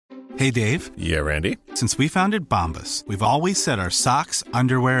Hey, Dave. Yeah, Randy. Since we founded Bombas, we've always said our socks,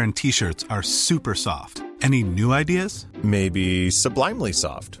 underwear, and T-shirts are super soft. Any new ideas? Maybe sublimely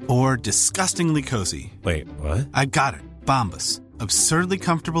soft. Or disgustingly cozy. Wait, what? I got it. Bombas. Absurdly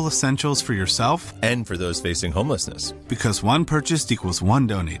comfortable essentials for yourself and for those facing homelessness. Because one purchased equals one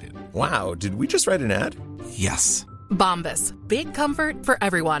donated. Wow, did we just write an ad? Yes. Bombas. Big comfort for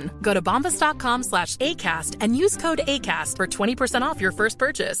everyone. Go to bombas.com/ACAST and use code ACAST for 20% off your first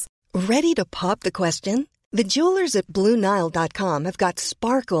purchase. Ready to pop the question? The jewelers at BlueNile.com have got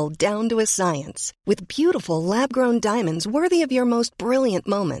sparkle down to a science with beautiful lab-grown diamonds worthy of your most brilliant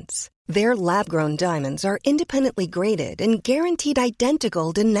moments. Their lab-grown diamonds are independently graded and guaranteed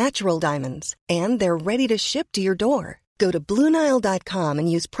identical to natural diamonds, and they're ready to ship to your door. Go to BlueNile.com and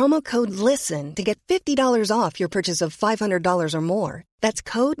use promo code LISTEN to get $50 off your purchase of $500 or more. That's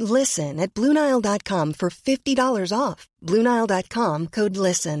code LISTEN at BlueNile.com for $50 off. BlueNile.com, code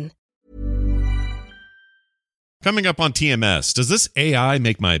LISTEN. Coming up on TMS, does this AI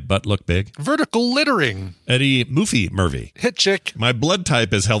make my butt look big? Vertical littering. Eddie Murphy. Hit chick. My blood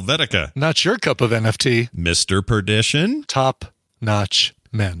type is Helvetica. Not your cup of NFT. Mr. Perdition. Top-notch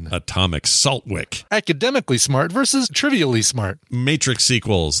men. Atomic Saltwick. Academically smart versus trivially smart. Matrix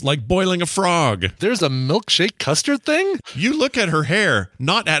sequels, like boiling a frog. There's a milkshake custard thing? You look at her hair,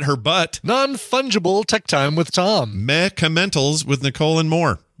 not at her butt. Non-fungible tech time with Tom. Mechamentals with Nicole and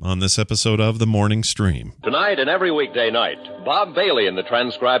more on this episode of The Morning Stream. Tonight and every weekday night, Bob Bailey in the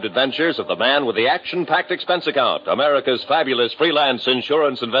transcribed adventures of the man with the action-packed expense account, America's fabulous freelance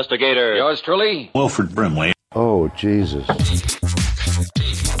insurance investigator. Yours truly, Wilford Brimley. Oh, Jesus.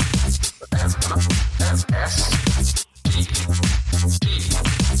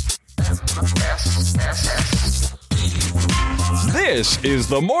 This is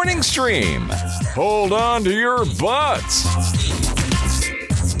The Morning Stream. Hold on to your butts.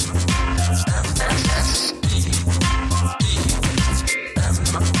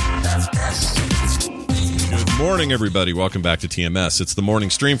 Good morning, everybody. Welcome back to TMS. It's the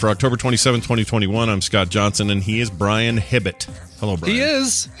morning stream for October 27, 2021. I'm Scott Johnson, and he is Brian Hibbett. Hello, Brian.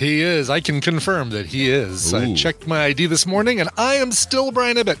 He is. I can confirm that he is. Ooh. I checked my ID this morning, and I am still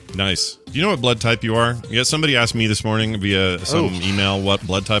Brian Hibbett. Nice. Do you know what blood type you are? Yeah, somebody asked me this morning via some email what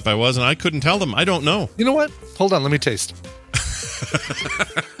blood type I was, and I couldn't tell them. I don't know. You know what? Hold on. Let me taste.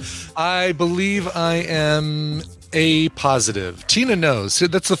 I believe I am A positive. Tina knows.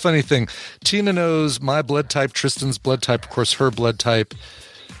 That's the funny thing. Tina knows my blood type, Tristan's blood type, of course, her blood type.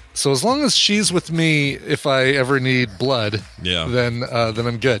 So as long as she's with me, if I ever need blood, then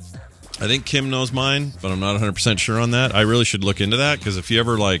I'm good. I think Kim knows mine, but I'm not 100% sure on that. I really should look into that, because if you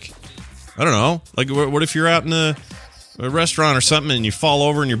ever, like, I don't know, like, what if you're out in a restaurant or something and you fall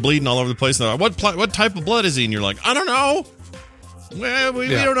over and you're bleeding all over the place? And what type of blood is he? And you're like, I don't know. Well, we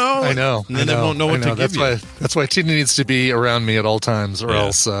don't know. I know. And then they won't know what to give you. That's why Tina needs to be around me at all times, or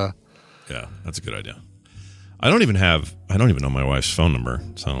else. Yeah, that's a good idea. I don't even know my wife's phone number,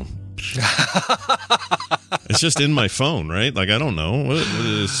 so it's just in my phone, right? Like, I don't know. What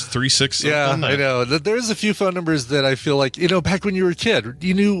is 36 something? Yeah, I know. There's a few phone numbers that I feel like, back when you were a kid,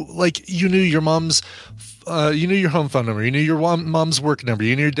 you knew your mom's, you knew your home phone number, you knew your mom's work number,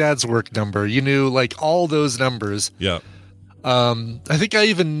 you knew your dad's work number, you knew, like, all those numbers. Yeah. I think I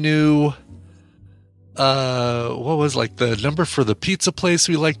even knew, what was, like, the number for the pizza place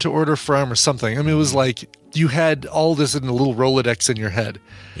we like to order from or something. I mean, it was like you had all this in a little Rolodex in your head.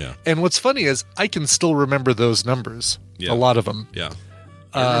 Yeah. And what's funny is I can still remember those numbers. Yeah. A lot of them. Yeah.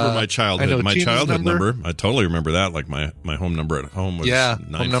 I remember my childhood. My childhood number. I totally remember that. Like, my home number at home was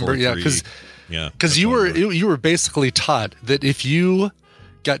 943. Home number. Yeah. Because you were basically taught that if you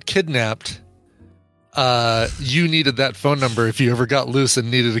got kidnapped, you needed that phone number if you ever got loose and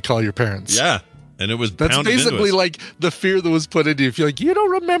needed to call your parents. Yeah. And it was that's basically like the fear that was put into you. If you're like, you don't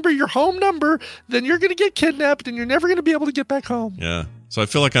remember your home number, then you're going to get kidnapped and you're never going to be able to get back home. Yeah. So I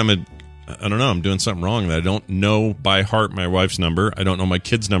feel like I don't know, I'm doing something wrong that I don't know by heart my wife's number. I don't know my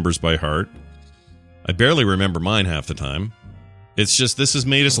kids' numbers by heart. I barely remember mine half the time. It's just, this has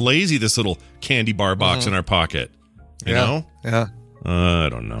made us lazy, this little candy bar box in our pocket. You know? Yeah. I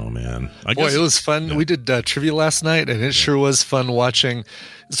don't know, man. I guess it was fun. Yeah. We did trivia last night, and it sure was fun watching.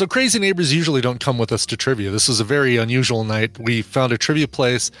 So Crazy Neighbors usually don't come with us to trivia. This was a very unusual night. We found a trivia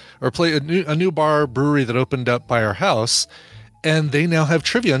place, or a new bar brewery that opened up by our house, and they now have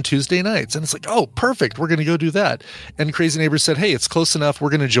trivia on Tuesday nights. And it's like, oh, perfect. We're going to go do that. And Crazy Neighbors said, hey, it's close enough. We're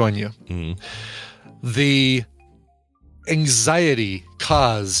going to join you. Mm-hmm. The anxiety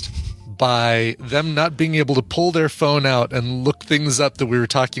caused by them not being able to pull their phone out and look things up that we were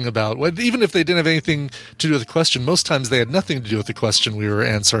talking about. Even if they didn't have anything to do with the question, most times they had nothing to do with the question we were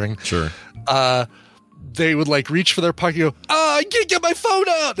answering. Sure. They would like reach for their pocket and go, I can't get my phone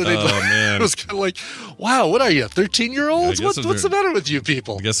out. And man. It was kind of like, wow, what are you, 13-year-olds? Yeah, What's the matter with you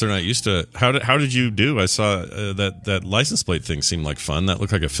people? I guess they're not used to it. How did you do? I saw that license plate thing seemed like fun. That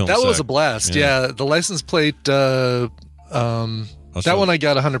looked like a film That set. was a blast. Yeah. The license plate, that one I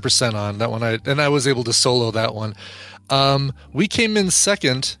got 100% on. That one I was able to solo that one. We came in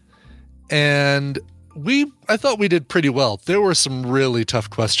second, and I thought we did pretty well. There were some really tough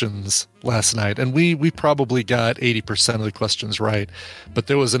questions last night, and we probably got 80% of the questions right. But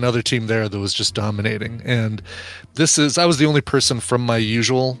there was another team there that was just dominating. And I was the only person from my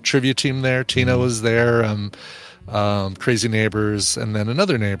usual trivia team there. Tina was there, Crazy Neighbors, and then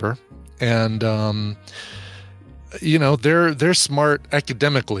another neighbor. And they're smart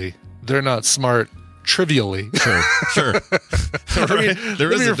academically. They're not smart trivially. Sure. Right.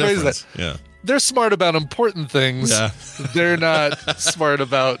 There is a difference. Yeah. They're smart about important things. Yeah. They're not smart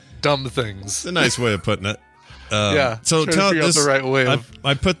about dumb things. It's a nice way of putting it. So tell us the right way.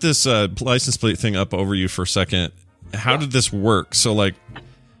 I put this license plate thing up over you for a second. How did this work? So, like,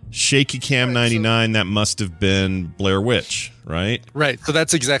 Shaky Cam 99, that must have been Blair Witch, right? Right. So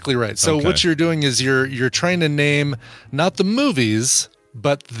that's exactly right. So Okay. what you're doing is you're trying to name not the movies,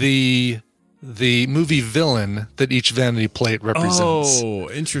 but the movie villain that each vanity plate represents. Oh,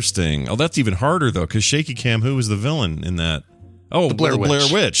 interesting. Oh, that's even harder, though, because Shaky Cam, who was the villain in that? Oh, The Blair Witch.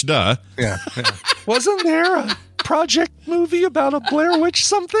 Blair Witch, duh. Yeah. Wasn't there a project movie about a Blair Witch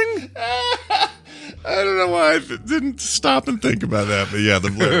something? I don't know why I didn't stop and think about that, but yeah,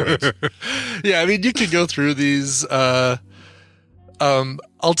 the Blair Witch. Yeah, I mean, you could go through these. I'll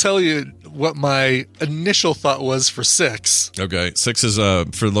tell you what my initial thought was for 6. Okay, 6 is,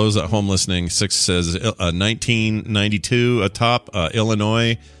 for those at home listening, 6 says 1992 atop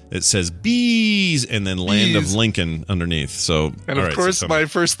Illinois. It says bees and then Land of Bees. Lincoln underneath. So, And all of right, course, so my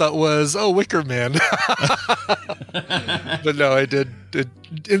first thought was, Wicker Man. But no, I did. It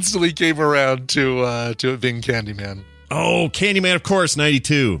instantly came around to it being Candyman. Oh, Candyman, of course,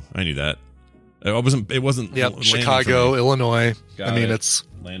 92. I knew that. It wasn't. Yep, landing Chicago, for me. Illinois. Got I mean, it. it's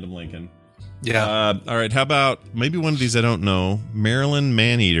Land of Lincoln. yeah. All right, how about maybe one of these I don't know? Maryland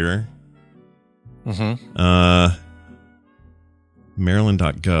Maneater. Mm-hmm.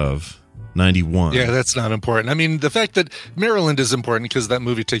 Maryland.gov. 91. Yeah, that's not important. I mean, the fact that Maryland is important because that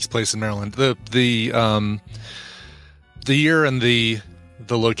movie takes place in Maryland. The year and the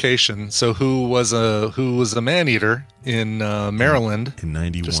location. So who was a man-eater in Maryland In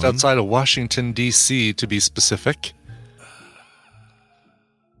 91. just outside of Washington D.C. to be specific.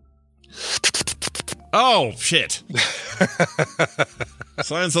 Oh, shit.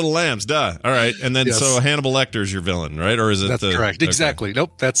 Silence of the Lambs, duh. All right. And then, Yes. so Hannibal Lecter's your villain, right? Or is it That's correct. okay. Exactly.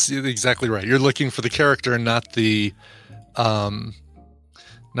 Nope. That's exactly right. You're looking for the character, not the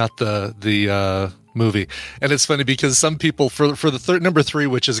movie. And it's funny because some people for the number 3,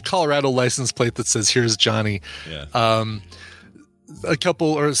 which is a Colorado license plate that says "Here's Johnny," Yeah. a couple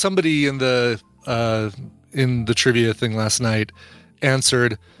or somebody in the trivia thing last night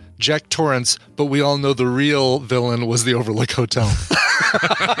answered Jack Torrance, but we all know the real villain was the Overlook Hotel.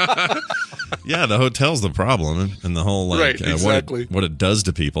 Yeah, the hotel's the problem and the whole, like, Right, exactly. what it does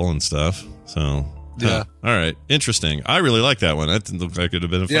to people and stuff. So, Yeah. All right. Interesting. I really like that one. That looked like it would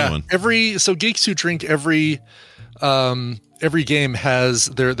have been a fun one. So Geeks Who Drink, every game has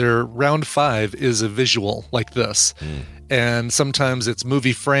their round 5 is a visual like this. And sometimes it's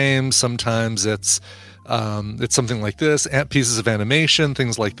movie frames, sometimes it's something like this, pieces of animation,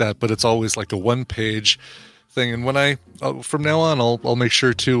 things like that, but it's always like a 1-page thing. And when from now on, I'll make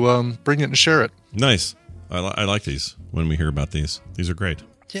sure to bring it and share it. Nice. I like these when we hear about these. These are great.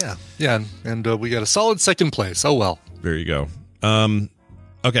 Yeah. And we got a solid second place. Oh, well. There you go.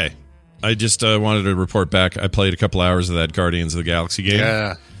 Okay. I just wanted to report back. I played a couple hours of that Guardians of the Galaxy game.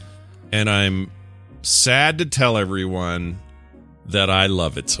 Yeah. And I'm sad to tell everyone that I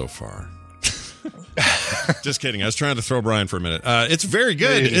love it so far. Just kidding. I was trying to throw Brian for a minute. It's very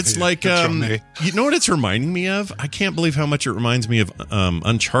good. It's like, you know what it's reminding me of? I can't believe how much it reminds me of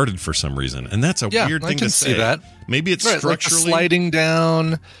Uncharted for some reason. And that's a weird thing to say. See that. Maybe it's structurally. Like the sliding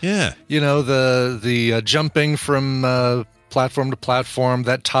down. Yeah. You know, the jumping from platform to platform,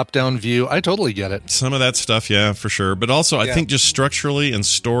 that top-down view. I totally get it. Some of that stuff, yeah, for sure. But also, I think just structurally and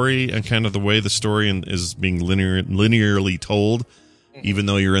story and kind of the way the story is being linearly told, even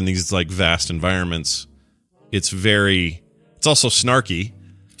though you're in these like vast environments, it's also snarky,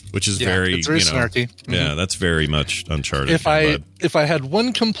 which is very, it's very snarky. Yeah, that's very much Uncharted. If I had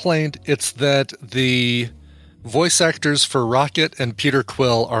one complaint, it's that the voice actors for Rocket and Peter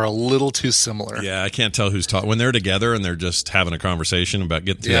Quill are a little too similar. Yeah, I can't tell who's talking when they're together and they're just having a conversation about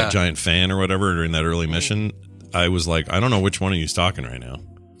getting to that giant fan or whatever during that early mission. I was like, I don't know which one of you's talking right now.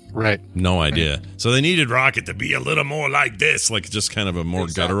 Right. No idea. So they needed Rocket to be a little more like this, like just kind of a more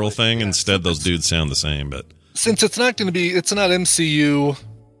guttural thing. Yeah. Instead, those dudes sound the same. But since it's not MCU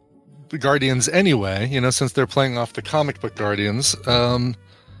Guardians anyway, since they're playing off the comic book Guardians,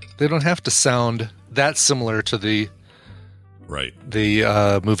 they don't have to sound that similar to the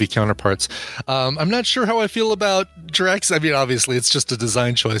movie counterparts. I'm not sure how I feel about Drax. I mean, obviously, it's just a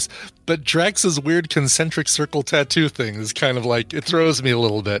design choice, but Drax's weird concentric circle tattoo thing is kind of like, it throws me a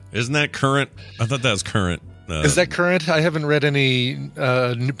little bit. Isn't that current? I thought that was current. Is that current? I haven't read any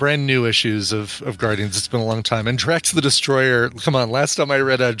brand new issues of Guardians. It's been a long time. And Drax the Destroyer, come on, last time I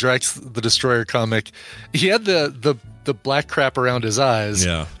read a Drax the Destroyer comic, he had the black crap around his eyes.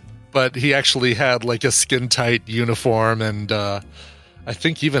 Yeah. But he actually had like a skin-tight uniform and I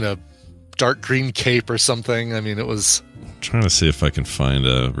think even a dark green cape or something. I mean, it was... I'm trying to see if I can find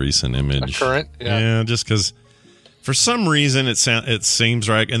a recent image. A current? Yeah, just because for some reason it seems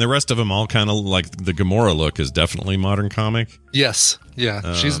right. And the rest of them all kind of like the Gamora look is definitely modern comic. Yes.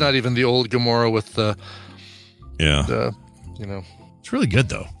 Yeah. She's not even the old Gamora with the... Yeah. It's really good,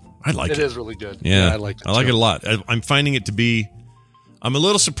 though. I like it. It is really good. Yeah, I like it. I like it a lot. I'm finding it to be... I'm a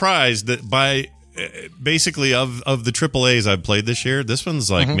little surprised that by basically of the AAAs I've played this year, this one's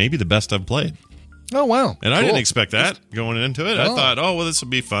like maybe the best I've played. Oh, wow. And I didn't expect that going into it. I thought, this will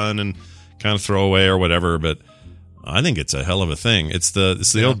be fun and kind of throwaway or whatever. But I think it's a hell of a thing. It's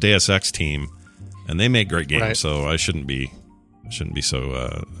the old Deus Ex team, and they make great games. Right. So I shouldn't be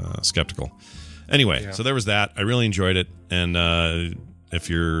so skeptical. Anyway, so there was that. I really enjoyed it. And if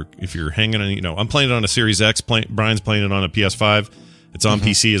you're hanging on, I'm playing it on a Series X. Brian's playing it on a PS5. It's on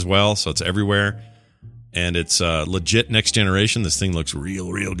PC as well, so it's everywhere. And it's legit next generation. This thing looks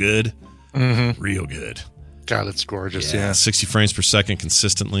real good. Real good. God, it's gorgeous, yeah. 60 frames per second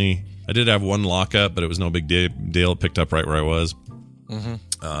consistently. I did have one lockup, but it was no big deal. It picked up right where I was.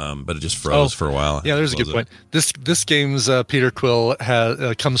 But it just froze for a while. Yeah, there's a good point. This game's Peter Quill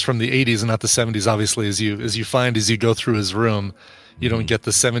comes from the 80s and not the 70s, obviously, as you go through his room. You don't get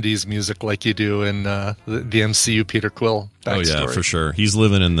the 70s music like you do in the MCU Peter Quill backstory. Oh, yeah, for sure. He's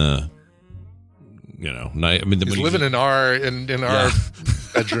living in the, he's living in our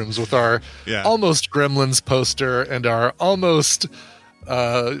bedrooms with our almost Gremlins poster and our almost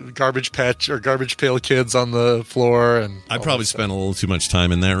Garbage Pail Kids on the floor. And I probably spent a little too much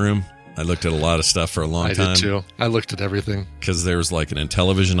time in that room. I looked at a lot of stuff for a long time. I did too. I looked at everything. Because there was like an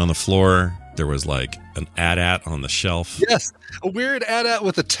Intellivision on the floor. There was like an AT-AT on the shelf. Yes, a weird AT-AT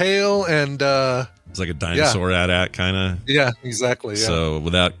with a tail and... it's like a dinosaur AT-AT kind of. Yeah, exactly. Yeah. So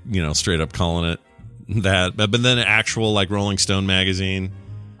without, straight up calling it that. But then an actual like Rolling Stone magazine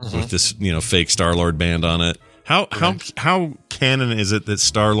with this, fake Star-Lord band on it. How canon is it that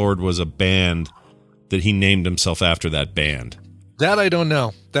Star-Lord was a band that he named himself after that band? That I don't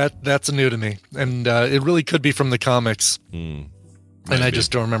know. That's new to me. And it really could be from the comics. And I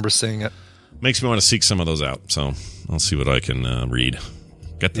just don't remember seeing it. Makes me want to seek some of those out. So I'll see what I can read.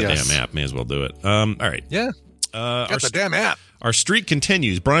 Got the damn app. May as well do it. All right. Yeah. Got the damn app. Our streak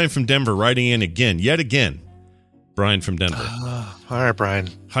continues. Brian from Denver writing in yet again. Brian from Denver. All right, Brian.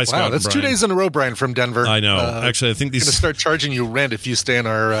 Hi, Scott. Wow, that's 2 days in a row, Brian from Denver. I know. Actually, I think these... I'm going to start charging you rent if you stay in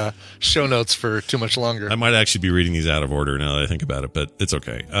our show notes for too much longer. I might actually be reading these out of order now that I think about it, but it's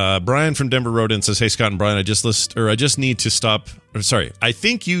okay. Brian from Denver wrote in and says, "Hey, Scott and Brian, I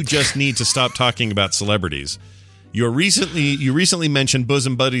think you just need to stop talking about celebrities. You recently mentioned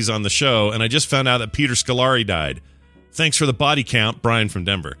bosom buddies on the show, and I just found out that Peter Scolari died. Thanks for the body count, Brian from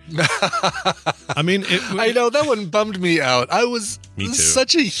Denver." I mean, I know that one bummed me out. I was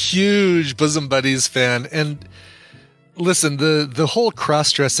such a huge Bosom Buddies fan, and listen, the whole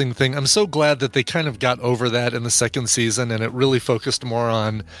cross-dressing thing. I'm so glad that they kind of got over that in the second season, and it really focused more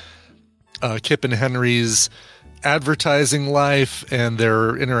on Kip and Henry's advertising life and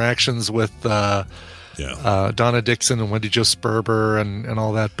their interactions with Donna Dixon and Wendy Jo Sperber and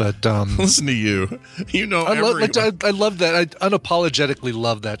all that. But listen to you, I love that. I unapologetically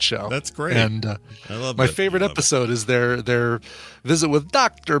love that show. That's great. And I love my favorite episode is their visit with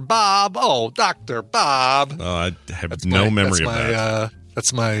Dr. Bob. Oh, Dr. Bob. Oh, I have no memory of that.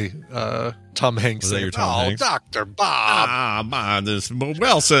 That's my Tom Hanks. Was that your Tom Hanks? Dr. Bob. This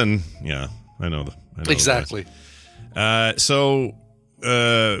Wilson. Yeah, I know. Exactly. So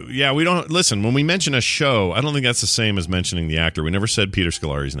yeah, we don't listen when we mention a show. I don't think that's the same as mentioning the actor. We never said Peter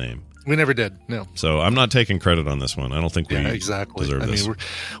Scolari's name. We never did. No. So I'm not taking credit on this one. I don't think we exactly. deserve this.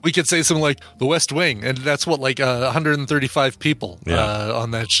 We could say something like The West Wing, and that's what 135 people on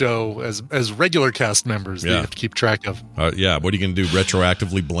that show as regular cast members that you have to keep track of. Yeah. What are you going to do?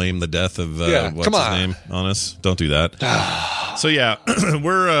 Retroactively blame the death of what's his name on us? Don't do that. So yeah,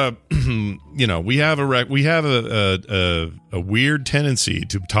 we're we have a weird tendency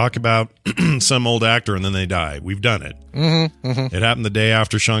to talk about some old actor and then they die. We've done it. Mm-hmm, mm-hmm. It happened the day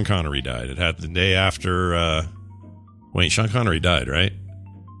after Sean Connery died. It happened the day after. Wait, Sean Connery died, right?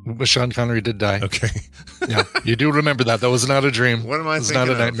 But Sean Connery did die. Okay. Yeah, you do remember that. That was not a dream. What am I thinking? It was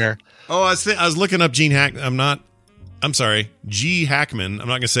not a nightmare. Oh, I was looking up Gene Hackman. I'm sorry, G. Hackman. I'm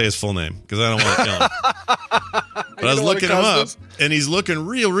not going to say his full name because I don't want to kill him. But I was looking him up, and he's looking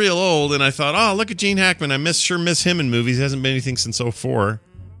real old. And I thought, oh, look at Gene Hackman. I sure miss him in movies. He hasn't been anything since 2004.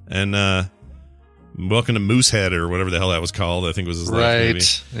 And Welcome to Moosehead or whatever the hell that was called. I think was his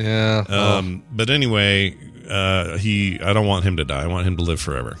last movie. Yeah. But anyway, I don't want him to die. I want him to live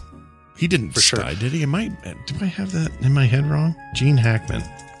forever. He didn't die, did he? Do I have that in my head wrong? Gene Hackman.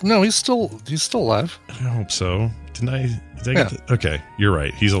 No, he's still alive. I hope so. Did I get that? Okay, you're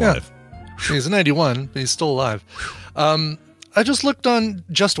right. He's alive. Yeah. He's 91, but he's still alive. I just looked on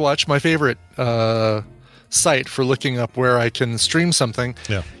Just Watch, my favorite site for looking up where I can stream something.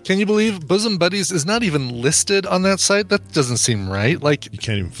 Yeah. Can you believe Bosom Buddies is not even listed on that site? That doesn't seem right. Like, you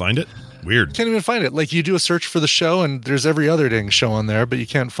can't even find it? Weird. Can't even find it. Like, you do a search for the show and there's every other dang show on there, but you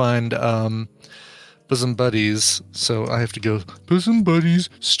can't find Bosom Buddies. So I have to go Bosom Buddies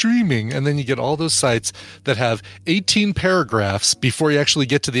streaming, and then you get all those sites that have 18 paragraphs before you actually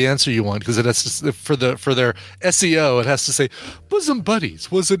get to the answer you want, because it has to, for their SEO, it has to say Bosom Buddies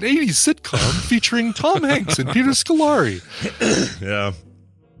was an 80s sitcom featuring Tom Hanks and Peter Scolari. Yeah.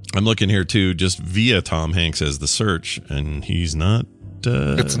 I'm looking here too, just via Tom Hanks as the search, and he's not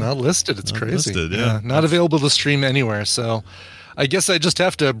it's not listed. It's not crazy. Listed, yeah. Not available to stream anywhere. So I guess I just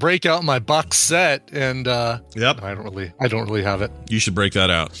have to break out my box set, and yep. I don't really have it. You should break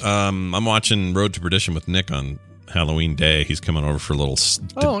that out. I'm watching Road to Perdition with Nick on Halloween Day. He's coming over for a little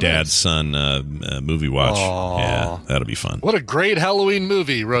dad-son movie watch. Aww. Yeah, that'll be fun. What a great Halloween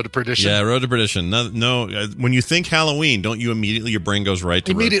movie, Road to Perdition. Yeah, Road to Perdition. No, when you think Halloween, don't you immediately, your brain goes right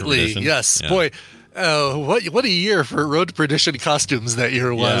to Road to Perdition? Yes. Yeah. Boy, what a year for Road to Perdition costumes that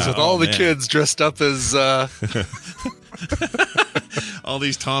year was, with all the kids dressed up as all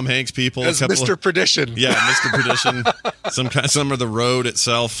these Tom Hanks people, as Mr. Perdition. Yeah, Mr. Perdition. Some of the road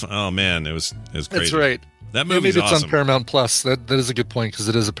itself. Oh man, it was crazy. That's right. That movie's maybe it's awesome. on Paramount Plus. That is a good point, because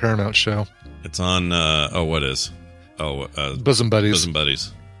it is a Paramount show. It's on. What is? Bosom Buddies. Bosom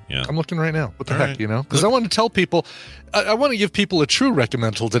Buddies. Yeah. I'm looking right now. What the All heck, right. you know? Because I want to tell people, I want to give people a true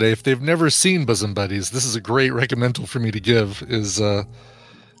recommendal today. If they've never seen Bosom Buddies, this is a great recommendal for me to give. Is a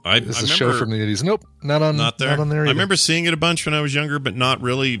show from the 80s. Nope, not there. Not on there either. I remember seeing it a bunch when I was younger, but not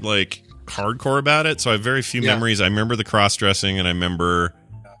really like hardcore about it. So I have very few memories. I remember the cross dressing, and I remember.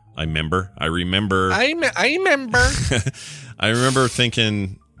 I remember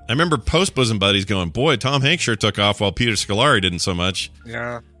thinking. I remember post Bosom Buddies going, boy, Tom Hanks sure took off while Peter Scolari didn't so much.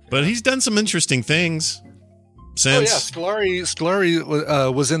 Yeah. But he's done some interesting things since. Oh, yeah.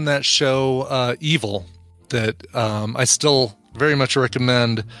 Scolari was in that show, Evil, that I still very much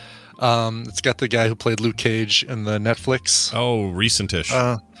recommend. It's got the guy who played Luke Cage in the Netflix. Oh, recent-ish.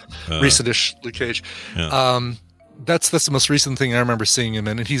 Recent-ish Luke Cage. Yeah. That's the most recent thing I remember seeing him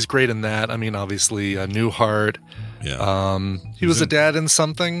in, and he's great in that. I mean, obviously, Newhart. Yeah. He was a dad in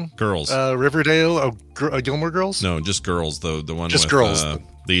something. Girls. Riverdale. Gilmore Girls? No, just Girls. The one just with Girls.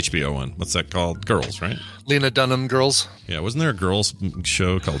 The HBO one. What's that called? Girls, right? Lena Dunham Girls. Yeah, wasn't there a girls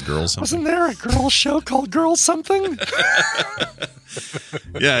show called Girls something? Wasn't there a girls show called Girls something?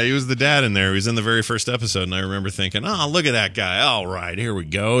 Yeah, he was the dad in there. He was in the very first episode, and I remember thinking, oh, look at that guy. All right, here we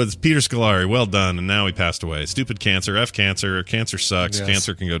go. It's Peter Scolari. Well done. And now he passed away. Stupid cancer. F cancer. Cancer sucks. Yes.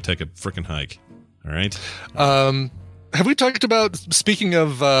 Cancer can go take a freaking hike. All right? Have we talked about, speaking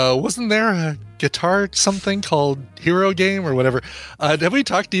of, wasn't there a guitar something called Hero Game or whatever? Have we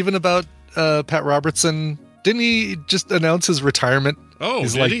talked even about Pat Robertson? Didn't he just announce his retirement? Oh,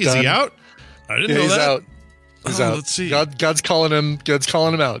 he's did he? Is he out? I didn't know he's that. Out. He's out. Let's see. God's calling him. God's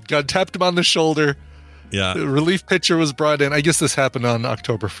calling him out. God tapped him on the shoulder. Yeah. The relief pitcher was brought in. I guess this happened on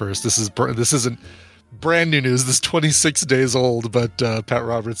October 1st. This isn't brand new news. This is 26 days old, but Pat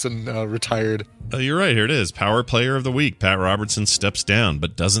Robertson retired. Oh, you're right. Here it is. Power Player of the Week. Pat Robertson steps down,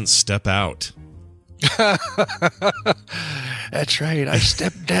 but doesn't step out. That's right. I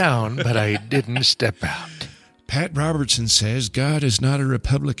stepped down, but I didn't step out. Pat Robertson says God is not a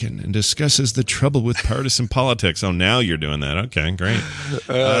Republican and discusses the trouble with partisan politics. Oh, now you're doing that. Okay, great.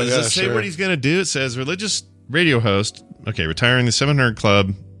 Does it say what he's going to do? It says religious radio host. Okay, retiring the 700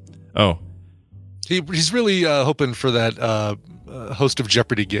 Club. Oh. He's really hoping for that host of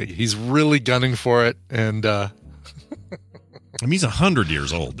Jeopardy gig. He's really gunning for it. And I mean, he's 100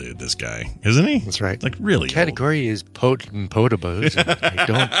 years old, dude, this guy. Isn't he? That's right. Like, really category old. Is potent and potables. I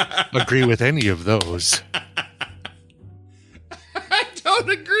don't agree with any of those. I don't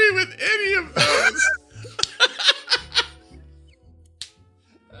agree with any of those.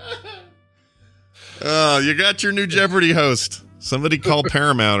 Oh, you got your new Jeopardy host. Somebody call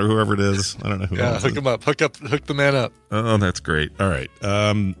Paramount or whoever it is. I don't know who. Yeah, hook him up. Hook the man up. Oh, that's great. All right.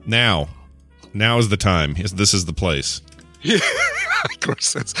 Now is the time. This is the place. Yeah, of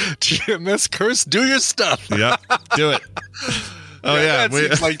course. That's TMS curse. Do your stuff. Yeah, do it. Oh yeah, that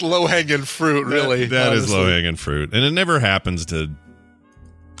seems like low hanging fruit. Really, that is low hanging fruit, and it never happens to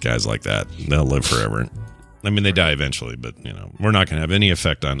guys like that. They'll live forever. I mean, they die eventually, but, we're not going to have any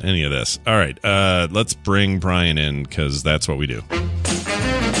effect on any of this. All right, let's bring Brian in, because that's what we do. Just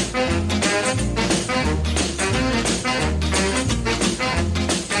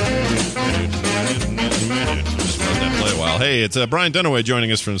let that play a while. Hey, it's Brian Dunaway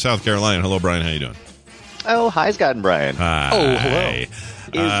joining us from South Carolina. Hello, Brian. How you doing? Oh, hi, Scott and Brian. Hi. Oh, hello.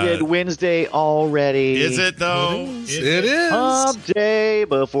 Is it Wednesday already? Is it, though? It is. Hump day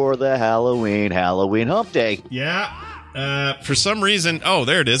before the Halloween hump day. Yeah. For some reason,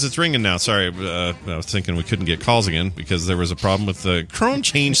 there it is. It's ringing now. Sorry, I was thinking we couldn't get calls again because there was a problem with the Chrome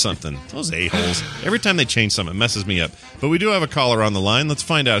changed something. Those a-holes. Every time they change something, it messes me up. But we do have a caller on the line. Let's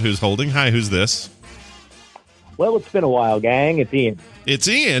find out who's holding. Hi, who's this? Well, it's been a while, gang. It's Ian. It's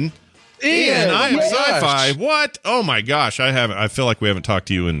Ian? Ian, I am Sci-Fi. What? Oh my gosh, I feel like we haven't talked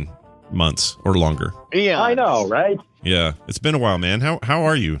to you in months or longer. Yeah, I know, right? Yeah, it's been a while, man. How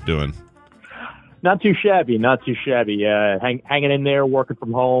are you doing? Not too shabby. Hanging in there, working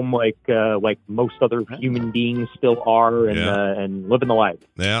from home, like most other human beings still are, and living the life.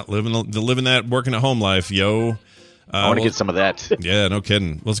 Yeah, living that working at home life, yo. I want to get some of that. Yeah, no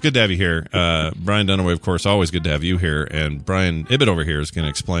kidding. Well, it's good to have you here. Brian Dunaway, of course, always good to have you here. And Brian Ibbett over here is going to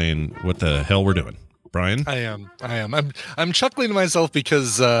explain what the hell we're doing. Brian? I am. I'm chuckling to myself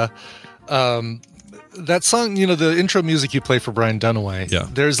because that song, the intro music you play for Brian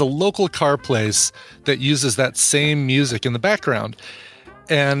Dunaway, there's a local car place that uses that same music in the background.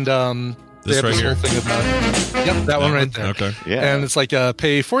 And they have right this here? whole thing about that one right there. Okay. Yeah. And it's like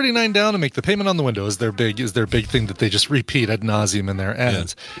pay $49 down and make the payment on the window is their big thing that they just repeat ad nauseum in their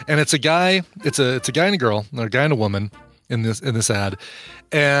ads. Yeah. And it's a guy and a girl, or a guy and a woman in this ad.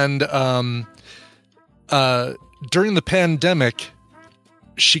 And during the pandemic,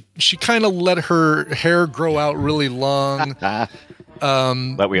 she kind of let her hair grow out really long.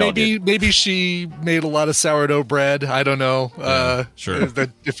 Maybe she made a lot of sourdough bread. I don't know. Sure.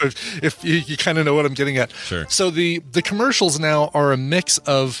 If you kind of know what I'm getting at. Sure. So the commercials now are a mix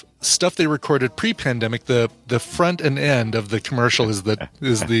of stuff they recorded pre-pandemic. The front and end of the commercial is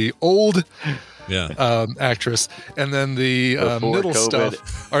the old actress, and then the middle COVID,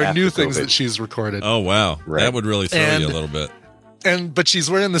 stuff are new things that she's recorded. Oh wow, right. That would really throw you a little bit. But she's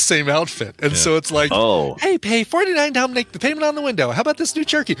wearing the same outfit. And so it's like, hey, pay $49 to make the payment on the window. How about this new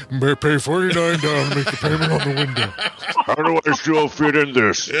jerky? Pay $49 to make the payment on the window. How do I still fit in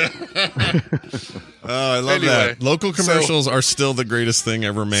this? Oh, I love that. Local commercials are still the greatest thing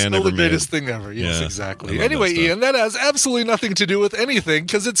ever, man. Still the greatest thing ever. Yes, exactly. Anyway, Ian, that has absolutely nothing to do with anything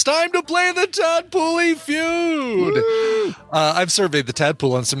because it's time to play the Tadpool Feud. I've surveyed the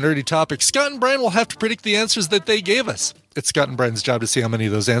Tadpool on some nerdy topics. Scott and Brian will have to predict the answers that they gave us. It's Scott and Brian's job to see how many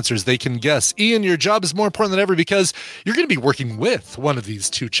of those answers they can guess. Ian, your job is more important than ever because you're going to be working with one of these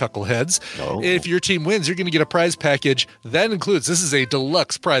two chuckleheads. Oh. If your team wins, you're going to get a prize package. That includes, this is a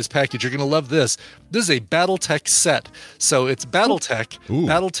deluxe prize package. You're going to love this. This is a BattleTech set. So it's BattleTech,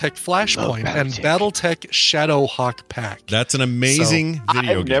 BattleTech Flashpoint, and BattleTech Shadowhawk Pack. That's an amazing video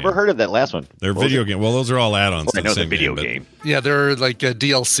game. I've never heard of that last one. They're video game. Well, those are all add-ons. I know the video game. Yeah, they're like a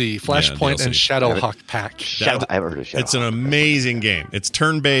DLC, Flashpoint DLC. And Shadowhawk Pack. I haven't heard of Shadowhawk. It's an amazing game. It's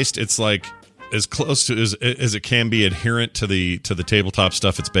turn-based. It's like as close to as it can be adherent to the tabletop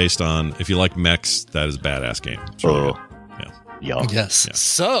stuff it's based on. If you like mechs, that is a badass game. It's really good. Yeah. Yes. Yeah.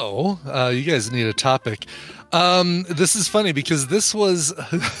 So, you guys need a topic. This is funny because this was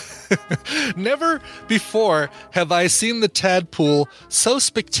never before have I seen the Tadpool so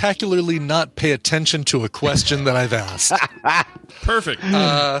spectacularly not pay attention to a question that I've asked. Perfect.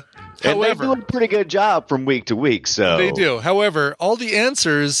 And they do a pretty good job from week to week. So they do. However, all the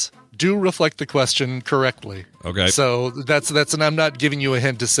answers do reflect the question correctly. Okay. So that's and I'm not giving you a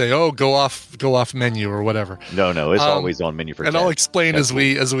hint to say, oh, go off menu or whatever. No, it's always on menu for. And Ted. I'll explain as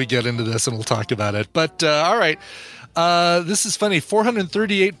we get into this, and we'll talk about it. But all right. This is funny.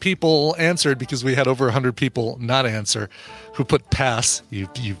 438 people answered because we had over 100 people not answer who put pass. You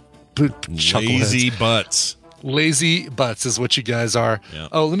Lazy butts. Lazy butts is what you guys are. Yeah.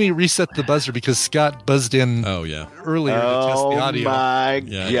 Oh, let me reset the buzzer because Scott buzzed in earlier to test the audio. Oh, my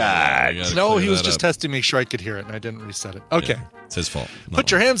God. No, he was just testing to make sure I could hear it, and I didn't reset it. Okay. Yeah, it's his fault.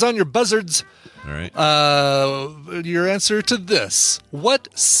 Put your hands on your buzzards. All right. Your answer to this. What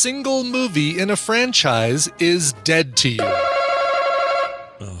single movie in a franchise is dead to you?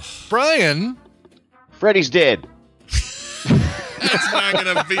 Ugh. Brian. Freddy's dead. It's not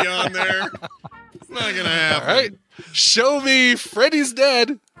going to be on there. It's not going to happen. All right. Show me Freddy's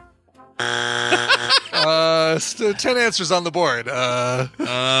dead. Still 10 answers on the board.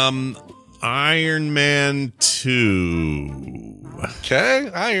 Iron Man 2.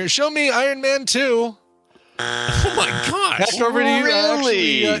 Okay. Show me Iron Man 2. Oh my gosh. Back over to you.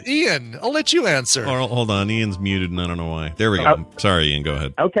 Really? Actually, Ian, I'll let you answer. Oh, hold on. Ian's muted and I don't know why. There we go. Sorry, Ian. Go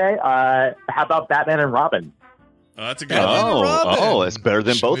ahead. Okay. How about Batman and Robin? Oh, that's a good Oh, it's better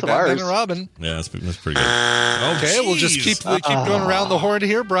than both of ours. Batman and Robin. Yeah, that's pretty good. Okay, we'll just keep going around the horn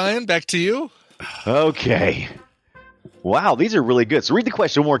here. Brian, back to you. Okay. Wow, these are really good. So read the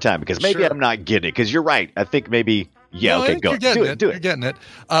question one more time because maybe I'm not getting it. Because you're right. I think maybe. Yeah, no, okay, go. Do it. You're getting it.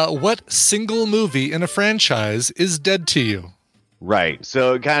 What single movie in a franchise is dead to you? Right.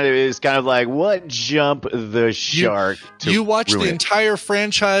 So it is kind of like what jump the shark to You watch ruin the it? entire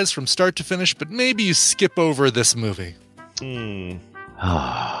franchise from start to finish, but maybe you skip over this movie.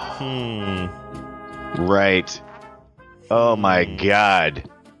 Right. Oh my God.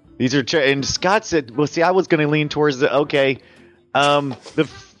 These are and Scott said, well, see, I was going to lean towards the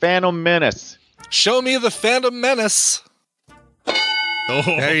Phantom Menace. Show me the Phantom Menace. Oh,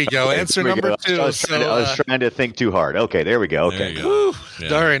 there you go. Answer number 2. I was trying to think too hard. Okay, there we go. Okay. Yeah.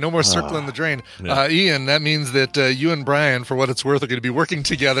 All right, no more circling the drain. Yeah. Ian, that means that you and Brian, for what it's worth, are going to be working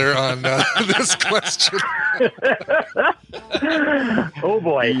together on this question. Oh,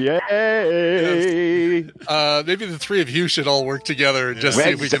 boy. Yay. Maybe the three of you should all work together and just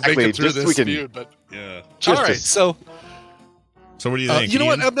see if we can make it through this feud. But yeah. All right, so what do you think? You know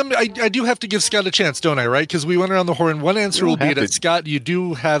what? I do have to give Scott a chance, don't I? Right? Because we went around the horn. One answer will be that Scott, you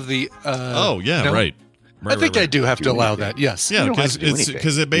do have the. Right. I think I do have to allow that. Yes. Yeah, because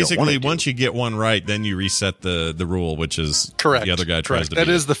it basically once you get one right, then you reset the rule, which is correct. The other guy tries to. That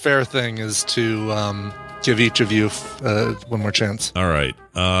is the fair thing, is to give each of you one more chance. All right.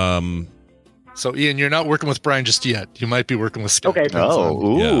 So Ian, you're not working with Brian just yet. You might be working with Scott. Okay.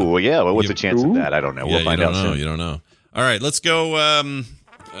 Yeah. What was the chance of that? I don't know. We'll find out soon. You don't know. All right, let's go.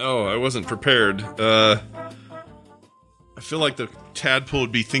 I wasn't prepared. I feel like the tadpole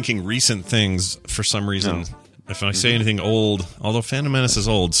would be thinking recent things for some reason. If I say anything old, although Phantom Menace is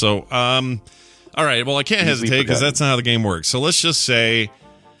old. So, all right, well, I can't hesitate because that's not how the game works. So let's just say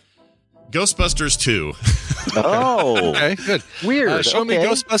Ghostbusters 2. Oh. Okay, good. Weird. Show me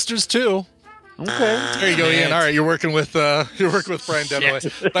Ghostbusters 2. Okay. There you go, Ian. All right, you're working with Brian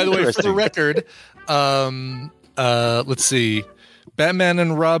Dunaway. By the way, for the record, let's see. Batman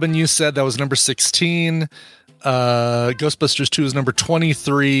and Robin, you said that was number 16. Ghostbusters 2 is number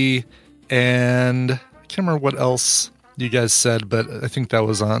 23. And I can't remember what else you guys said, but I think that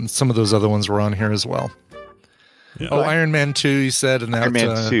was on. Some of those other ones were on here as well. Yeah. Oh, Iron Man 2, you said. And Iron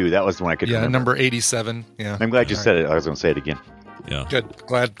Man 2, that was the one I could remember. Yeah, number 87. Yeah. I'm glad you said it. I was going to say it again. Yeah. Good.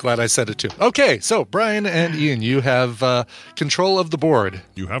 Glad I said it too. Okay, so Brian and Ian, you have control of the board.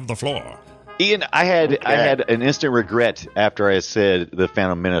 You have the floor. Ian, I had an instant regret after I said the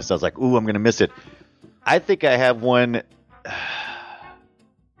Phantom Menace. I was like, ooh, I'm going to miss it. I think I have one.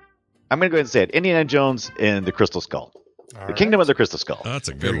 I'm going to go ahead and say it. Indiana Jones and the Crystal Skull. The Kingdom of the Crystal Skull. Oh, that's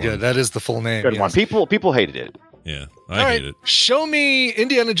a good Very one. good. That is the full name. Good one. People hated it. Yeah, I hate it. Show me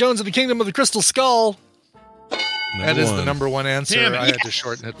Indiana Jones and the Kingdom of the Crystal Skull. That is the number one answer. Damn it. I had to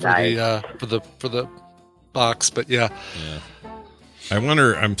shorten it for the box, but yeah. I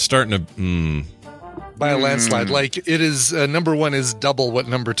wonder. I'm starting to. By a landslide. Like, it is number one is double what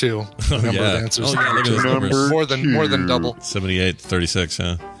number two. The number of answers. Look at those numbers. More than double. 78-36,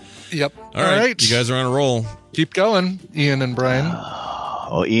 huh? Yep. All right. You guys are on a roll. Keep going, Ian and Brian.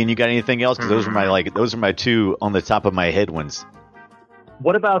 Oh, Ian, you got anything else? Because those are my two on the top of my head ones.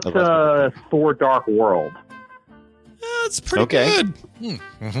 What about Thor: Dark World? That's pretty good.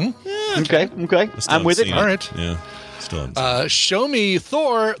 Okay. I'm with it. All right. Yeah. Still haven't seen it. Show me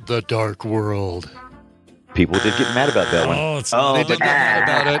Thor: The Dark World. People did get mad about that one. They did get mad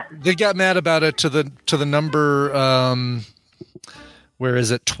about it. They got mad about it to the number. Where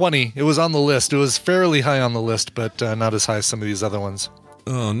is it? 20. It was on the list. It was fairly high on the list, but not as high as some of these other ones.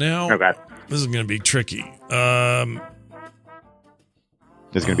 Oh, now this is going to be tricky.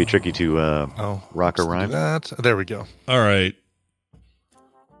 It's going to be tricky to rock or rhyme. There we go. All right.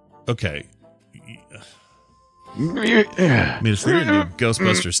 Okay. I mean, if we're going to do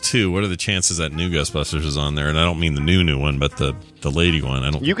Ghostbusters 2, what are the chances that new Ghostbusters is on there? And I don't mean the new one, but the lady one.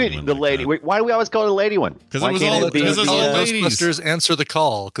 I don't. You could the lady. Wait, why do we always call it a lady one? Because it was all ladies. Ghostbusters Answer the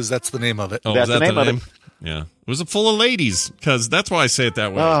Call, because that's the name of it. Oh, that's is that the name of it. Yeah, it was full of ladies. Because that's why I say it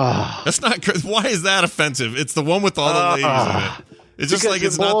that way. That's not. Why is that offensive? It's the one with all the ladies in it. It's just because like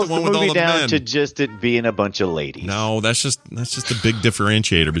it's not the one with all the down men. To just it being a bunch of ladies. No, that's just a big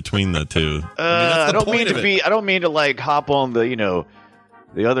differentiator between the two. I don't mean to like hop on the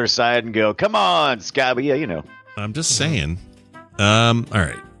the other side and go, come on, Scott. But yeah, I'm just saying. All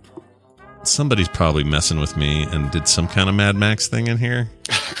right. Somebody's probably messing with me and did some kind of Mad Max thing in here.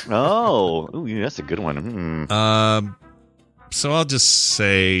 Oh, yeah, that's a good one. So I'll just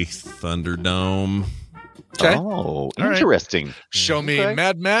say Thunderdome. Okay. Oh, interesting. Right. Show me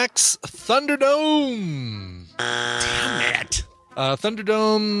Mad Max Thunderdome. Damn it.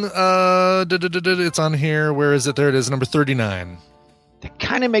 Thunderdome, it's on here. Where is it? There it is, number 39. That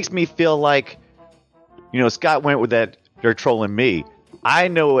kind of makes me feel like, Scott went with that, they're trolling me. I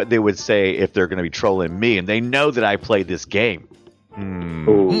know what they would say if they're going to be trolling me, and they know that I play this game. But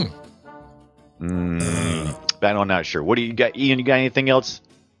I'm not sure. What do you got, Ian? You got anything else?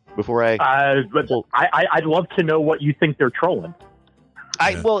 Before I'd love to know what you think they're trolling.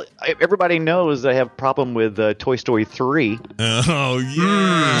 Well, everybody knows I have a problem with Toy Story 3. Oh,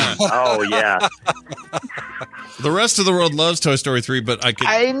 yeah. Oh, yeah. The rest of the world loves Toy Story 3, but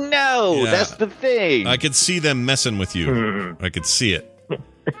I know. Yeah. That's the thing. I could see them messing with you. I could see it.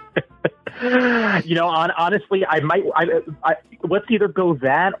 Honestly, let's either go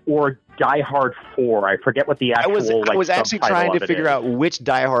that or Die Hard 4. I forget what the actual. I was actually trying to figure out which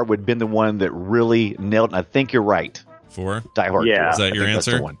Die Hard would have been the one that really nailed. And I think you're right. 4? Die Hard. Yeah. 4. Is that your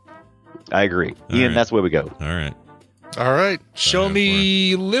answer? I agree. Ian, right. That's where we go. All right. All right. Show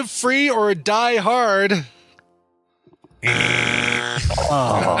me Live Free or Die Hard.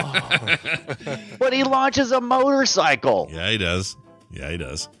 But he launches a motorcycle. Yeah, he does.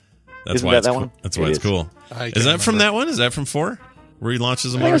 That's Isn't why it's that cool. one? That's why it's cool. Is that from that one? Is that from 4? Where he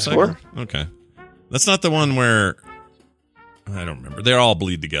launches a motorcycle? Okay. That's not the one where I don't remember. They all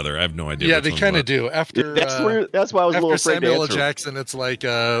bleed together. I have no idea. Yeah, they kind of do. After that's why I was a little after afraid Samuel to L. Jackson, it's like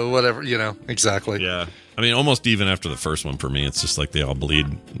whatever, exactly. Yeah. I mean, almost even after the first one for me, it's just like they all bleed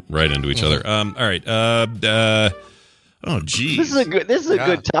right into each other. All right. Oh, geez. This is a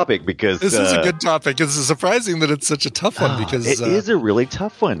good topic because this is a good topic. It's surprising that it's such a tough one because it is a really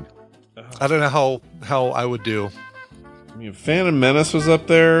tough one. I don't know how I would do. I mean, Phantom Menace was up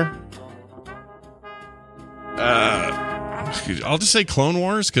there. I'll just say Clone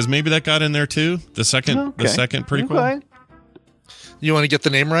Wars because maybe that got in there too. The second prequel. Okay. You want to get the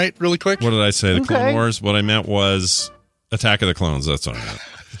name right really quick? What did I say? The Clone Wars. What I meant was Attack of the Clones. That's what I meant.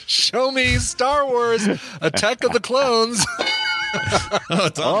 Show me Star Wars Attack of the Clones.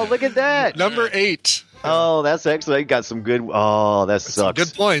 Oh, look at that. Number 8. Oh, that's excellent. Got some good. Oh, that sucks. Some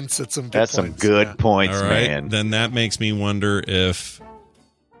good points. That's some good points, all right, man. Then that makes me wonder if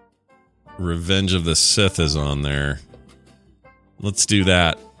Revenge of the Sith is on there. Let's do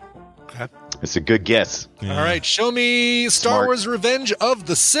that. Okay. It's a good guess. Yeah. All right. Show me Star Wars Revenge of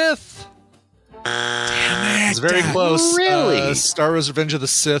the Sith. Damn it. It's very close. Really? Star Wars Revenge of the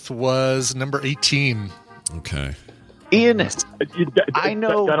Sith was number 18. Okay. Ian, I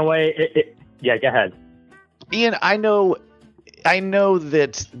know. Dunaway, yeah, go ahead. Ian, I know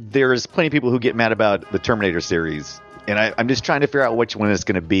that there's plenty of people who get mad about the Terminator series, and I'm just trying to figure out which one it's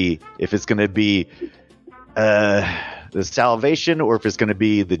going to be. If it's going to be the Salvation or if it's going to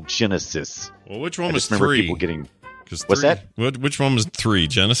be the Genesis. Well, which one was 3? People getting. What's that? Which one was 3?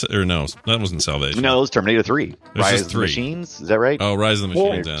 Genesis or no? That wasn't Salvation. No, it was Terminator 3. Rise of the Machines. Is that right? Oh, Rise of the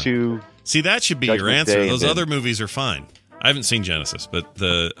Machines. Yeah. 2. See, that should be Judgment your answer. Day, those other movies are fine. I haven't seen Genesis, but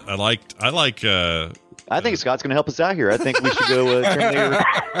I like. I think Scott's going to help us out here. I think we should go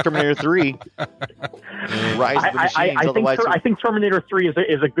Terminator 3. Rise of the Machines. I think Terminator 3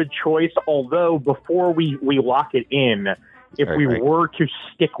 is a good choice. Although before we lock it in, if we were to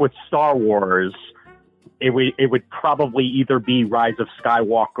stick with Star Wars, it would probably either be Rise of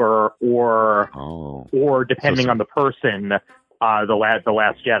Skywalker or depending on the person, the Last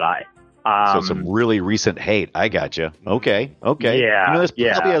Jedi. So some really recent hate. I gotcha. Okay. Yeah, There's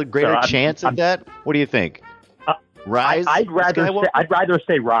probably a greater chance of that. What do you think? Rise? I'd rather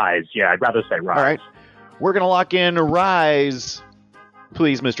say Rise. Yeah, I'd rather say Rise. All right. We're going to lock in Rise.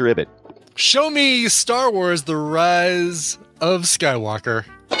 Please, Mr. Ibbett. Show me Star Wars: The Rise of Skywalker.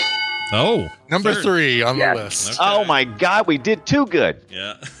 Oh, Number 3 on Yeah. the list. Okay. Oh, my God. We did too good.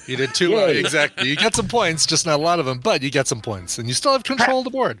 Yeah. You did too well. Exactly. You got some points, just not a lot of them, but you get some points, and you still have control of the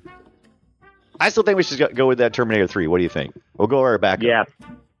board. I still think we should go with that Terminator 3. What do you think? We'll go with our backup. Yeah.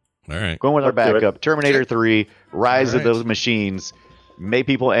 All right. Going with our Let's do it. backup. Terminator 3, Rise of All right. those machines. Make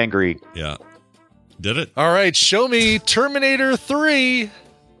people angry. Yeah. Did it? All right, show me Terminator 3.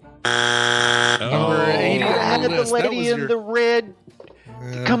 Number 80 on And the the list. That lady was in your- the red.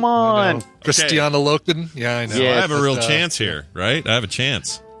 Yeah, Come I on. know. Christiana Loken. Yeah, I know. So I have a real But, chance here, right? I have a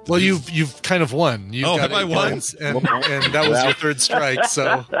chance. Well, you've kind of won. You've got have I 8 won? points, and that was your third strike.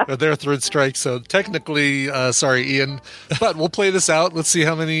 So or their third strike. So technically, sorry, Ian, but we'll play this out. Let's see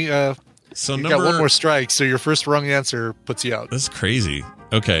how many. So You number got one more strike. So your first wrong answer puts you out. That's crazy.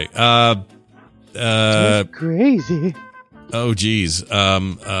 Okay. Crazy. Oh geez.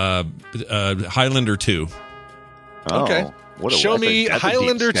 Highlander 2. Okay. What Show me that's a deep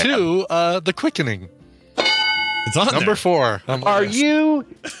Highlander stab. 2, The Quickening. It's on Number there. 4. On the Are list. you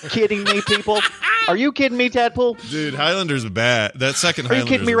kidding me, people? Are you kidding me, Tadpole? Dude, Highlander's bad. That second Are you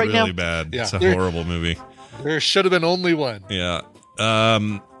kidding Highlander's me right really now? bad. Yeah. It's a There- horrible movie. There should have been only one. Yeah.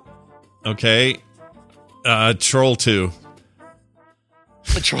 Okay. Troll 2.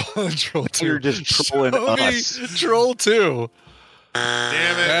 Troll 2. You're just trolling Show me us. Troll 2.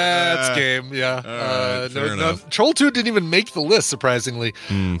 Damn it. That's game. Yeah. right, fair enough. Troll 2 didn't even make the list, surprisingly.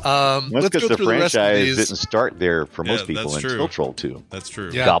 That's Let's because go the through the rest of franchise these. didn't start there for most Yeah, people that's until true. Troll 2. That's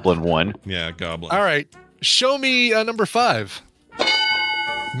true. Yeah. Goblin 1. Yeah, Goblin. All right. Show me number 5.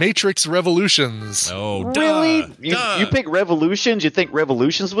 Matrix Revolutions. Oh, duh. Really? Duh. You pick Revolutions? You think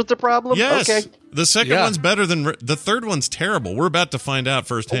Revolutions was the problem? Yes. Okay. The second Yeah. one's better than the third one's terrible. We're about to find out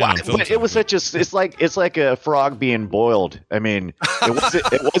firsthand. Why- on Film but it was Talk. such a it's like a frog being boiled. I mean,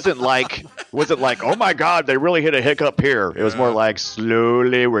 it wasn't like oh my God, they really hit a hiccup here. It was more like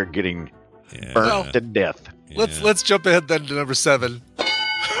slowly we're getting Yeah. burnt to death. Let's jump ahead then to number 7.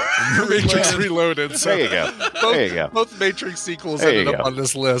 Matrix Reloaded. So There you go. There you go. Both Matrix sequels There you ended up go. on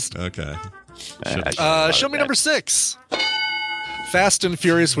this list. Okay. Show me number 6. Fast and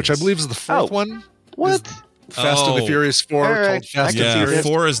Furious, which I believe is the fourth one. What? Fast and the Oh. Furious 4 All right. called Fast I can and see Furious.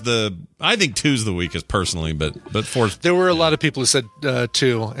 this. 4 is I think 2's the weakest personally, but 4's. There were a lot of people who said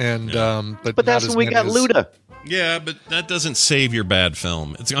 2, and but But not that's as when we many got as- Luda. Yeah, but that doesn't save your bad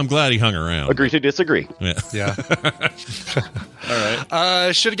film. I'm glad he hung around. Agree to disagree. Yeah. Yeah. All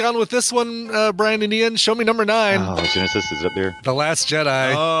right. Should have gone with this one, Brian and Ian. Show me number 9, Oh, Genesis is up there. The Last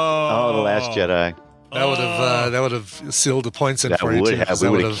Jedi. Oh, The Last Jedi. That would have sealed the points in That for you. would too, have. 'cause We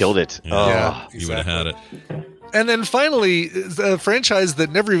that would have killed it. Yeah. Oh. Yeah, You would have had it. And then finally, a franchise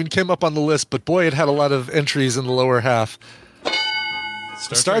that never even came up on the list, but boy, it had a lot of entries in the lower half.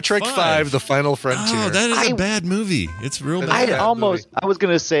 Star Trek 5, The Final Frontier. Oh, that is a bad movie. It's real bad. I was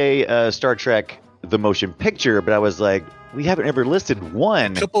going to say Star Trek the motion picture, but I was like, we haven't ever listed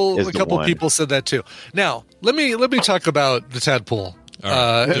one. A couple one. people said that too. Now, let me talk about the tadpole. All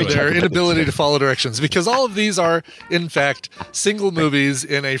right. And their inability to follow directions, because all of these are, in fact, single movies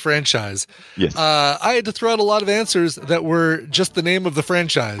in a franchise. Yes. I had to throw out a lot of answers that were just the name of the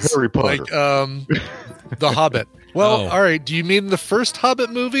franchise. Harry Potter. Like The Hobbit. Well, Oh. all right. Do you mean the first Hobbit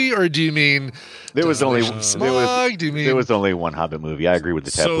movie, or do you mean There was only Smog? Do you mean there was only one Hobbit movie. I agree with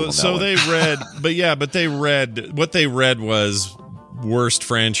the tadpole. on that So one. they read, what they read was worst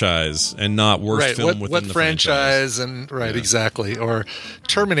franchise and not worst right? film What within the franchise? And right, exactly. Or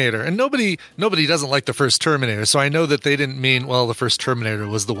Terminator. And nobody doesn't like the first Terminator. So I know that they didn't mean, well, the first Terminator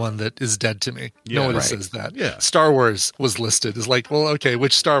was the one that is dead to me. Yeah, Nobody right. says that. Yeah. Star Wars was listed. It's like, well, okay,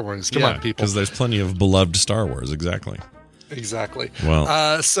 which Star Wars? Come on, people. Because there's plenty of beloved Star Wars. Exactly. Exactly.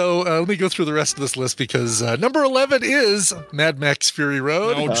 Well. So let me go through the rest of this list, because number 11 is Mad Max Fury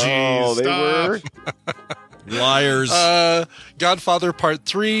Road. Oh, geez. Oh, they were. Liars. Godfather Part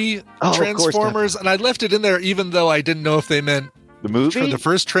 3, Oh, of course, Transformers, and I left it in there even though I didn't know if they meant The movie? for the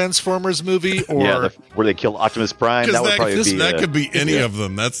first Transformers movie or yeah, where they kill Optimus Prime. Because That would probably be. that could be any of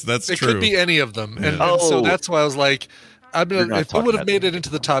them. That's it true. could be any of them. And Yeah. so Oh. that's why I was like, You're not if it talking would have about made that. it into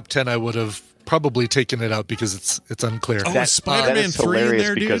the top 10, I would have probably taken it out because it's unclear. Oh, That- is Spider-Man that is 3 in hilarious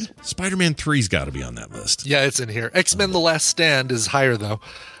there, because- dude? Spider-Man 3's got to be on that list. Yeah, it's in here. X-Men: The Last Stand is higher though.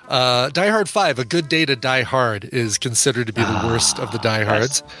 Die Hard 5, A Good Day to Die Hard, is considered to be the worst of the Die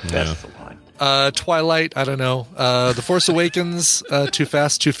Hards. That's the one. Twilight, I don't know. The Force Awakens, Too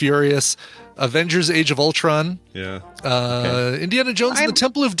Fast, Too Furious. Avengers: Age of Ultron. Yeah. Indiana Jones and the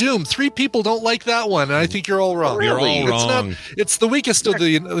Temple of Doom. 3 people don't like that one, and I think you're all wrong. Really? You're all wrong. It's the weakest of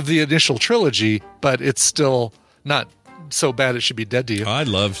the initial trilogy, but it's still not so bad it should be dead to you. I'd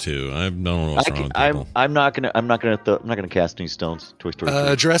love to. I don't know what's wrong with people. I'm not gonna cast any stones. Toy Story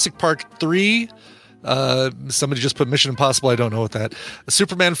 3. Jurassic Park 3. Somebody just put Mission Impossible. I don't know what that.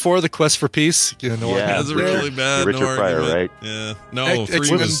 Superman 4: The Quest for Peace. That's really bad. Richard Pryor, right? Yeah. No.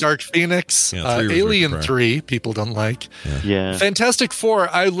 X-Men: Dark Phoenix. Alien 3. People don't like. Yeah. Fantastic Four.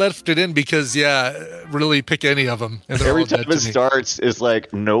 I left it in because really pick any of them. And every time it starts, it's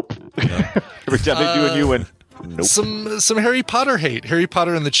like nope. Yeah. Every time they do a new one. Nope. Some Harry Potter hate. Harry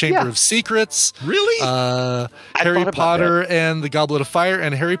Potter and the Chamber of Secrets. Really? Harry Potter and the Goblet of Fire,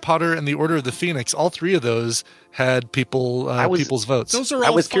 and Harry Potter and the Order of the Phoenix. All 3 of those had people's votes. Those are all I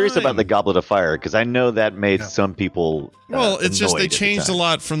was curious fine. about the Goblet of Fire because I know that made some people. Well, it's just they changed a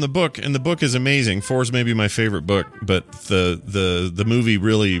lot from the book, and the book is amazing. 4 is maybe my favorite book, but the movie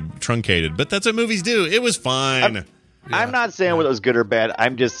really truncated. But that's what movies do. It was fine. I'm not saying whether it was good or bad.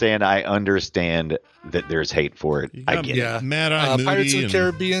 I'm just saying I understand that there's hate for it. I get it. Mad Eye Moody Pirates of the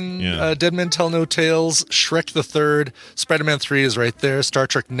Caribbean, Dead Men Tell No Tales, Shrek the Third, Spider-Man 3 is right there, Star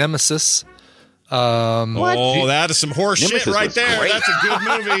Trek Nemesis. That is some horse Nemesis shit right was there. great. That's a good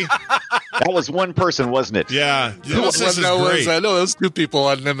movie. That was one person, wasn't it? Yeah. Nemesis is great. I know those 2 people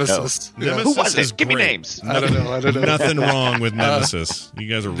on Nemesis. No. Who was it? Give me names. I don't know. Nothing wrong with Nemesis. You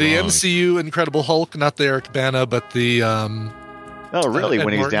guys are the wrong. MCU Incredible Hulk, not the Eric Bana, but the Oh, really?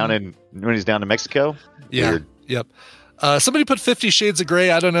 When he's down in Mexico? Yeah. Weird. Yep. Somebody put 50 Shades of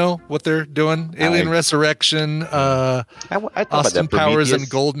Grey. I don't know what they're doing. Alien Resurrection. I Austin Powers and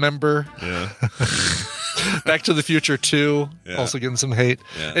Goldmember. Yeah. Back to the Future 2. Also getting some hate.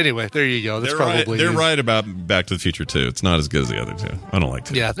 Yeah. Anyway, there you go. That's they're right about Back to the Future 2. It's not as good as the other 2. I don't like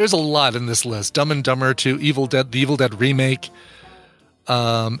 2. Yeah, there's a lot in this list. Dumb and Dumber 2, the Evil Dead remake,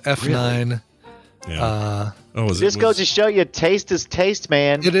 F9. Really? Yeah. This goes to show you taste is taste,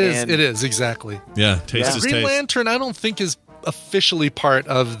 man. It is, exactly. Yeah, taste is Green taste. Lantern, I don't think is officially part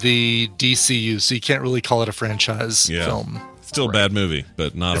of the DCU, so you can't really call it a franchise film. Still a bad movie,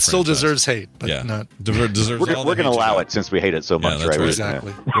 but not a franchise. Still deserves hate, but not. Deserves we're going to allow it since we hate it so much, right?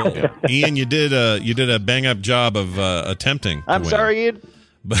 Exactly. Ian, you did a bang up job of attempting. I'm sorry, Ian.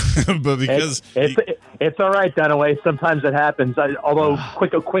 but because it's all right, Dunaway. Sometimes it happens. Although,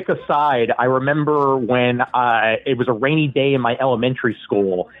 quick aside, I remember when it was a rainy day in my elementary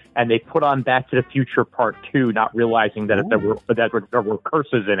school, and they put on Back to the Future Part 2, not realizing that there were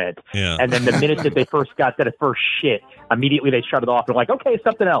curses in it. Yeah. And then the minute that they first got to the first shit, immediately they shut it off and like, okay,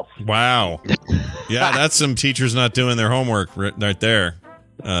 something else. Wow. Yeah, that's some teachers not doing their homework right there.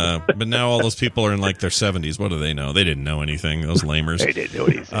 But now all those people are in like their 70s. What do they know? They didn't know anything. Those lamers. They didn't know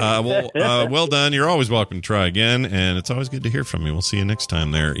anything. Well done. You're always welcome to try again, and it's always good to hear from you. We'll see you next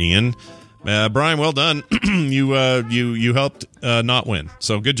time there, Ian. Brian, well done. You helped not win.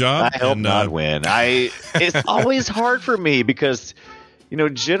 So good job. I helped not win. It's always hard for me because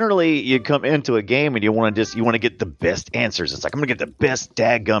generally you come into a game and you want to get the best answers. It's like I'm gonna get the best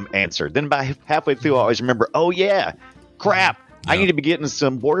daggum answer. Then by halfway through, I always remember, oh yeah, crap. I need to be getting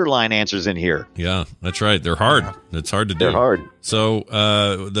some borderline answers in here. Yeah, that's right. They're hard. It's hard to do. They're hard. So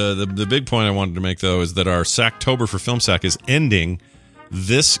the big point I wanted to make, though, is that our Sacktober for Film Sack is ending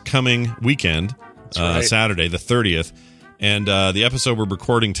this coming weekend, Saturday, the 30th. And the episode we're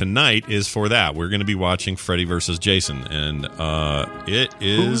recording tonight is for that. We're going to be watching Freddy vs. Jason. And it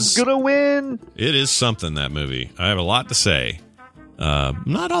is... Who's going to win? It is something, that movie. I have a lot to say.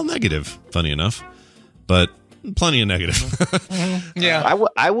 Not all negative, funny enough. But... plenty of negative. Yeah,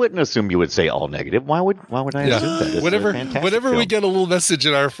 I wouldn't assume you would say all negative. Why would I assume that? Whenever we get a little message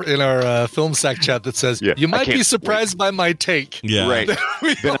in our film sack chat that says you might be surprised by my take. Yeah, right.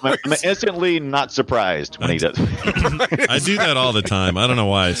 Then I'm instantly not surprised when he does. I do that all the time. I don't know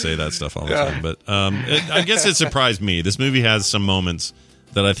why I say that stuff all the time, but I guess it surprised me. This movie has some moments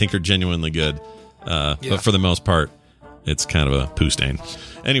that I think are genuinely good, but for the most part, it's kind of a poo stain.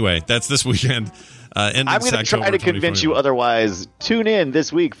 Anyway, that's this weekend. I'm going to try to convince you otherwise. Tune in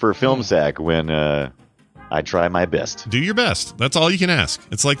this week for Film Sack when I try my best. Do your best. That's all you can ask.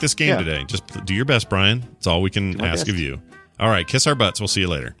 It's like this game today. Just do your best, Brian. That's all we can ask of you. All right, kiss our butts. We'll see you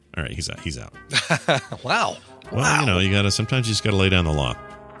later. All right, he's out. Wow. Well, you gotta. Sometimes you just gotta lay down the law.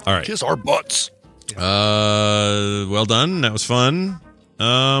 All right, kiss our butts. Well done. That was fun.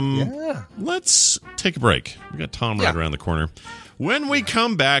 Let's take a break. We got Tom right around the corner. When we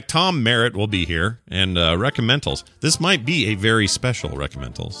come back, Tom Merritt will be here and recommendals. This might be a very special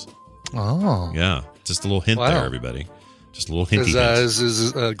recommendals. Oh. Yeah. Just a little hint there, everybody. Just a little hinty hint.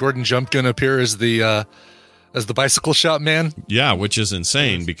 Is Gordon Jump going to appear as the bicycle shop man? Yeah, which is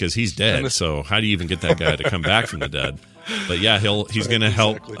insane because he's dead. So how do you even get that guy to come back from the dead? But yeah, he's going to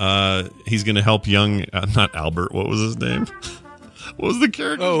help. He's going to help young, not Albert. What was his name? What was the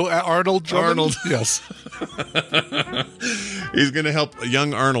character? Oh, Arnold Drummond? Arnold. Yes. He's going to help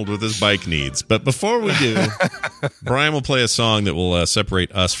young Arnold with his bike needs. But before we do, Brian will play a song that will separate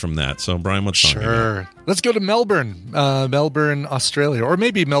us from that. So, Brian, what song? Sure. Let's go to Melbourne, Australia, or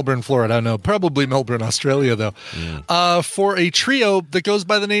maybe Melbourne, Florida. I don't know. Probably Melbourne, Australia, though. Yeah. For a trio that goes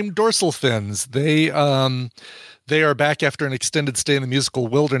by the name Dorsal Fins. They are back after an extended stay in the musical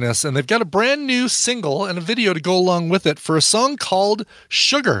wilderness, and they've got a brand new single and a video to go along with it for a song called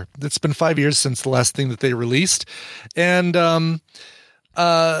Sugar. It's been 5 years since the last thing that they released, and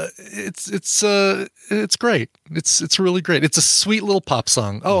it's great. It's really great. It's a sweet little pop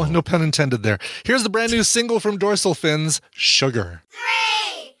song. Oh, no pun intended there. Here's the brand new single from Dorsal Fins, Sugar.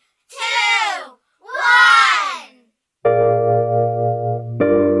 3, 2, 1.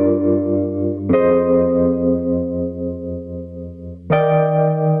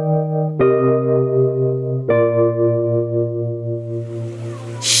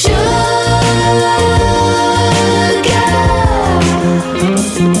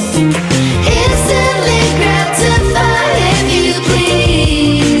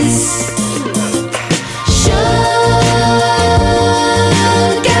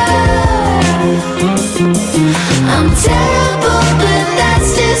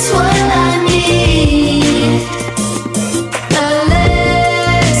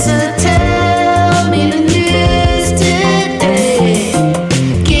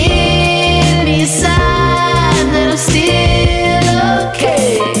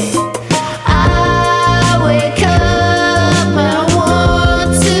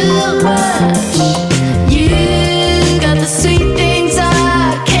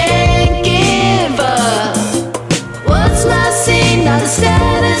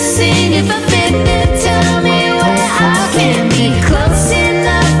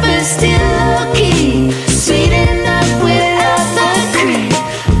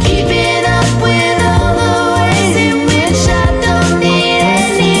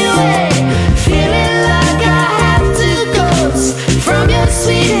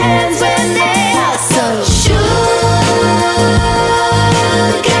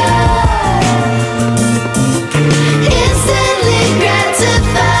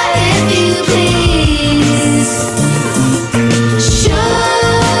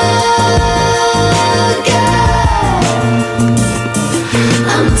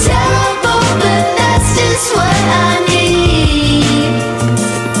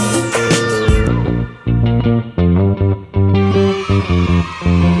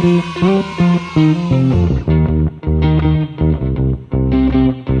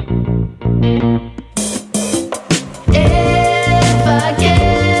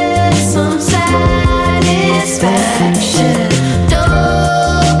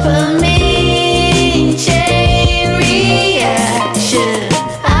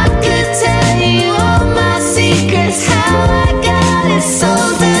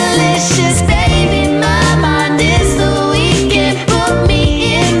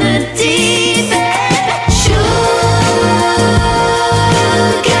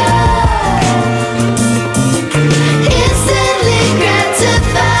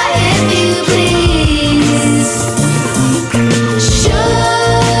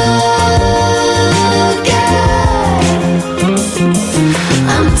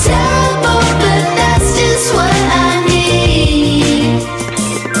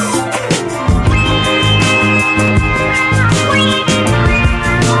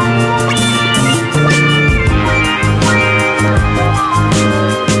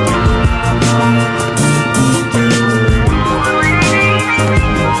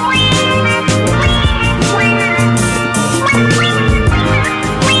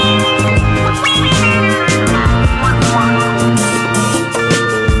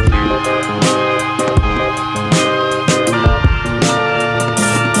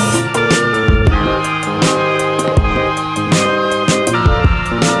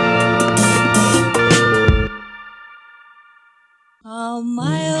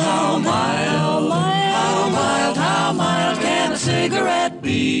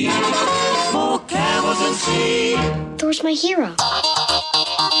 Thor's my hero.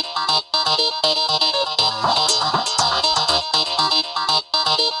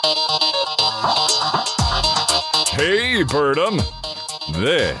 Hey, Birdum.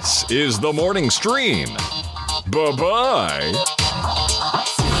 This is the morning stream. Bye-bye.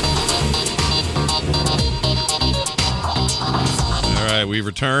 right, we've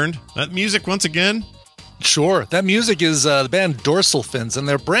returned. That music once again? Sure. That music is the band Dorsal Fins and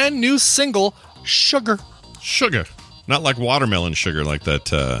their brand new single, Sugar. Sugar. Not like watermelon sugar, like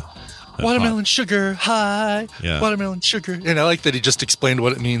that. Watermelon sugar high. Yeah. Watermelon sugar. And I like that he just explained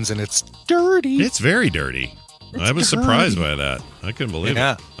what it means, and it's dirty. It's very dirty. I was surprised by that. I couldn't believe it.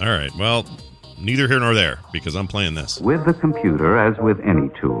 All right. Well, neither here nor there, because I'm playing this. With the computer, as with any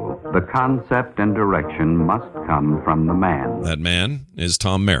tool, the concept and direction must come from the man. That man is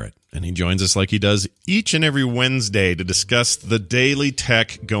Tom Merritt, and he joins us like he does each and every Wednesday to discuss the daily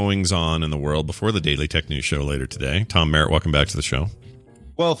tech goings-on in the world before the Daily Tech News Show later today. Tom Merritt, welcome back to the show.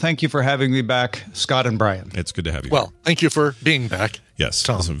 Well, thank you for having me back, Scott and Brian. It's good to have you. Well, thank you for being back. Yes,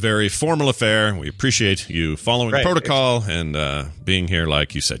 Tom. It's a very formal affair. We appreciate you following the protocol and being here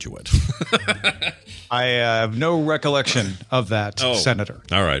like you said you would. I have no recollection of that, Senator.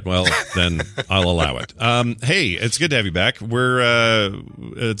 All right. Well, then I'll allow it. Hey, it's good to have you back.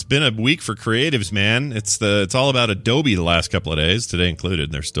 It's been a week for creatives, man. It's all about Adobe the last couple of days, today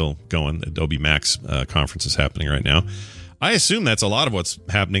included. They're still going. The Adobe Max conference is happening right now. I assume that's a lot of what's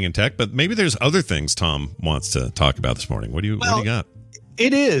happening in tech, but maybe there's other things Tom wants to talk about this morning. What do you got?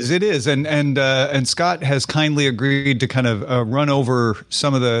 It is, and Scott has kindly agreed to kind of run over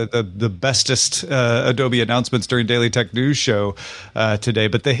some of the bestest Adobe announcements during Daily Tech News Show today.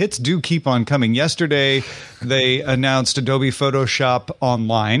 But the hits do keep on coming. Yesterday, they announced Adobe Photoshop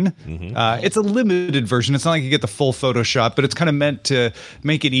Online. Mm-hmm. It's a limited version. It's not like you get the full Photoshop, but it's kind of meant to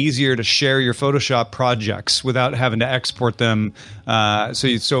make it easier to share your Photoshop projects without having to export them,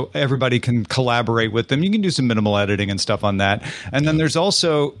 so everybody can collaborate with them. You can do some minimal editing and stuff on that, and then there's also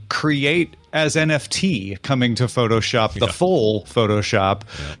Create as NFT coming to Photoshop, the full Photoshop,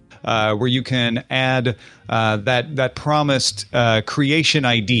 where you can add that promised creation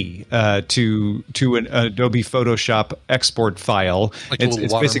ID to an Adobe Photoshop export file. Like it's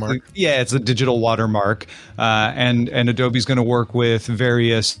basically it's a digital watermark, and Adobe's going to work with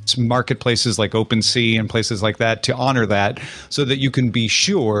various marketplaces like OpenSea and places like that to honor that, so that you can be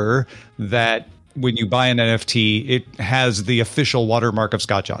sure that when you buy an NFT, it has the official watermark of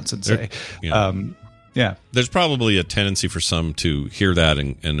Scott Johnson, say. There's probably a tendency for some to hear that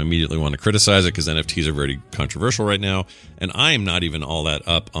and immediately want to criticize it because NFTs are very controversial right now. And I am not even all that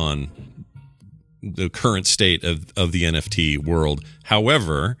up on the current state of the NFT world.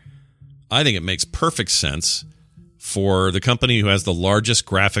 However, I think it makes perfect sense for the company who has the largest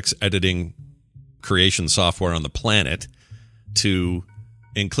graphics editing creation software on the planet to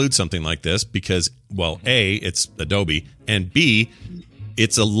include something like this because, well, A, it's Adobe, and B,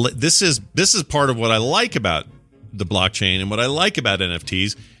 this is part of what I like about the blockchain and what I like about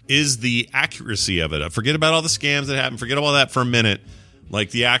NFTs is the accuracy of it. Forget about all the scams that happen. Forget all that for a minute.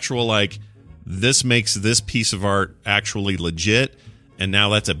 Like the actual, this makes this piece of art actually legit, and now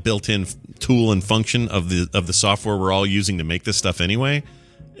that's a built-in tool and function of the software we're all using to make this stuff anyway,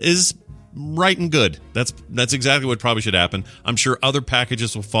 is right and good. That's exactly what probably should happen. I'm sure other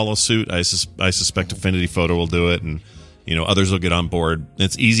packages will follow suit. I suspect Affinity Photo will do it, and others will get on board.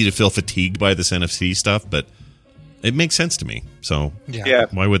 It's easy to feel fatigued by this NFT stuff, but it makes sense to me. So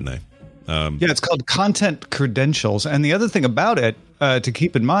why wouldn't they? It's called content credentials, and the other thing about it to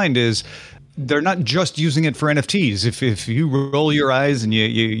keep in mind is they're not just using it for NFTs. If you roll your eyes and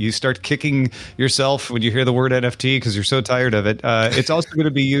you start kicking yourself when you hear the word NFT because you're so tired of it, it's also going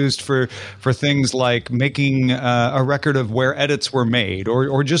to be used for things like making a record of where edits were made,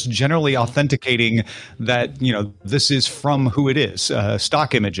 or just generally authenticating that this is from who it is.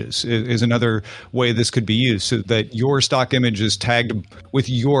 Stock images is another way this could be used, so that your stock image is tagged with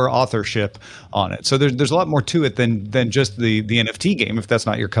your authorship on it. So there's a lot more to it than just the NFT game, if that's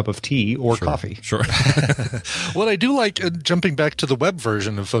not your cup of tea or coffee. Sure. What I do like, jumping back to the web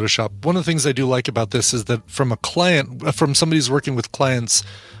version of Photoshop, one of the things I do like about this is that from somebody who's working with clients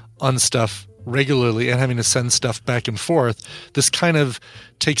on stuff regularly and having to send stuff back and forth, this kind of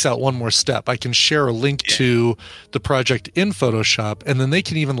takes out one more step. I can share a link to the project in Photoshop, and then they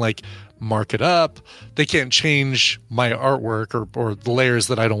can even mark it up. They can't change my artwork or the layers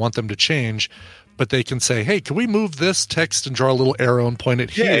that I don't want them to change, but they can say, hey, can we move this text and draw a little arrow and point it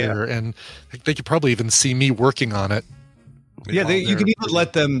here? And they could probably even see me working on it. You can even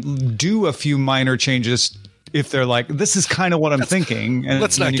let them do a few minor changes if they're like, this is kind of what I'm thinking. And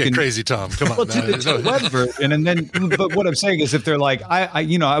let's not get crazy, Tom. Come on. Well, it's a web version. And then, but what I'm saying is if they're like,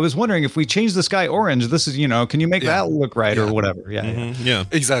 I was wondering if we change the sky orange, this is, can you make that look right or whatever? Yeah.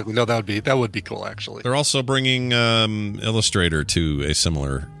 Exactly. No, that would be cool, actually. They're also bringing Illustrator to a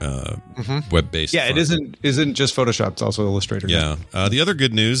similar web-based. Yeah, it isn't just Photoshop. It's also Illustrator. Yeah. The other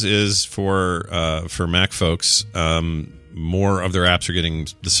good news is for Mac folks, more of their apps are getting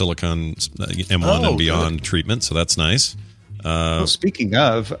the Silicon M1 and beyond treatment, so that's nice. Well, speaking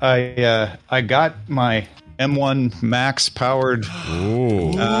of, I got my M1 Max powered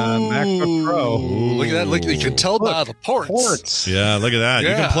MacBook Pro. Look at that! Look, you can tell by the ports. Yeah, look at that. Yeah.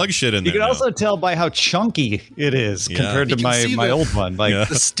 You can plug shit in there. You can now. also tell by how chunky it is compared to my old one. Like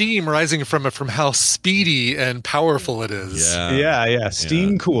the steam rising from it, from how speedy and powerful it is. Yeah.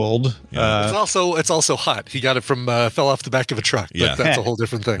 Steam cooled. Yeah. It's also hot. He got it from fell off the back of a truck. But Yeah. that's a whole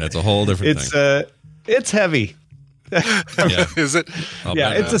different thing. That's a whole different thing. It's heavy. Is it?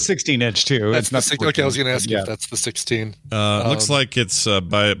 It's a 16-inch too. That's it's not. okay, I was going to ask you if that's the 16. Looks like it's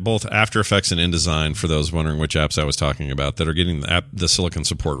by both After Effects and InDesign, for those wondering which apps I was talking about, that are getting the Silicon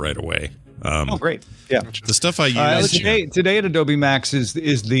support right away. Great. Yeah. The stuff I use today at Adobe Max is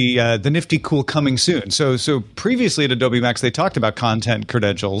the nifty cool coming soon. So previously at Adobe Max they talked about content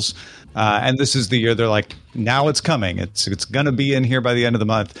credentials, and this is the year they're like, now it's coming. It's going to be in here by the end of the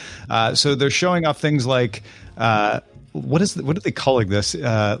month. So they're showing off things like what are they calling this?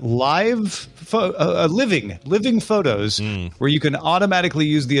 Living photos, where you can automatically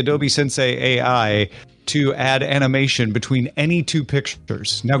use the Adobe Sensei AI to add animation between any two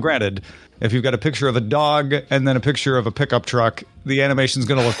pictures. Now, granted, if you've got a picture of a dog and then a picture of a pickup truck, the animation's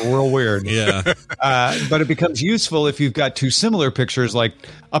going to look real weird. Yeah. But it becomes useful if you've got two similar pictures, like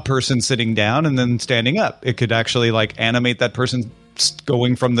a person sitting down and then standing up. It could actually like animate that person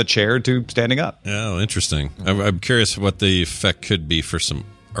going from the chair to standing up. Oh, interesting. I'm curious what the effect could be for some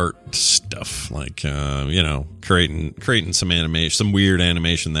art stuff, like creating some animation, some weird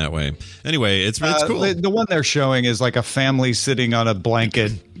animation that way. Anyway, it's cool. The one they're showing is like a family sitting on a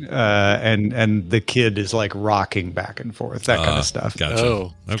blanket, and the kid is like rocking back and forth, that kind of stuff. Gotcha.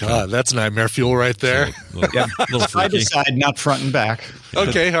 Oh, okay. God, that's nightmare fuel right there. Little side to side, not front and back.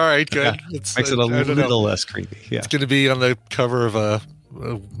 Okay, all right, good. Makes it a little less creepy. Yeah, it's going to be on the cover of a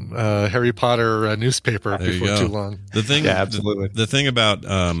Harry Potter newspaper before too long. The thing, absolutely. The thing about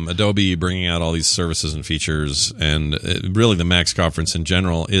Adobe bringing out all these services and features, and really the Max conference in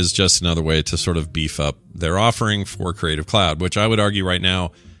general, is just another way to sort of beef up their offering for Creative Cloud, which I would argue right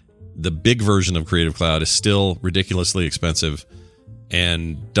now, the big version of Creative Cloud is still ridiculously expensive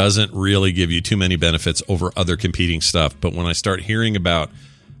and doesn't really give you too many benefits over other competing stuff. But when I start hearing about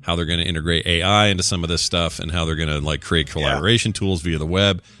how they're going to integrate AI into some of this stuff and how they're going to like create collaboration tools via the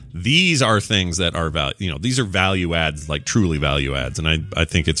web, these are things that are these are value adds, like truly value adds, and I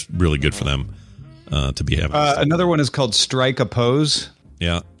think it's really good for them to be having. Another one is called Strike a Pose.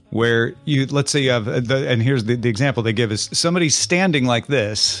 Yeah. Where let's say you have and here's the example they give is somebody standing like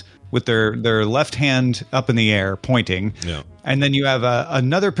this with their left hand up in the air pointing. Yeah. And then you have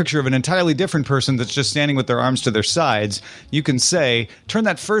another picture of an entirely different person that's just standing with their arms to their sides. You can say, turn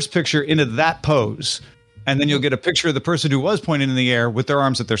that first picture into that pose. And then you'll get a picture of the person who was pointing in the air with their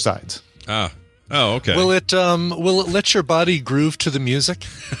arms at their sides. Oh, okay. Will it let your body groove to the music?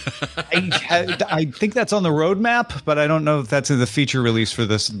 I think that's on the roadmap, but I don't know if that's in the feature release for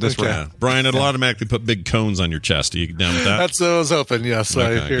this Okay. round. Yeah. Brian, it'll automatically put big cones on your chest. Are you down with that? That's what I was hoping. Yes,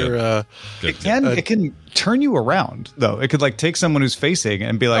 Okay, I hear. good. It can turn you around though. It could like take someone who's facing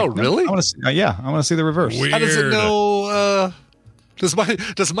and be like, Oh, really? I want to see, I want to see the reverse. Weird. How does it know? Does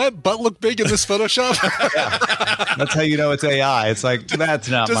my butt look big in this Photoshop? That's how you know it's AI. It's like, that's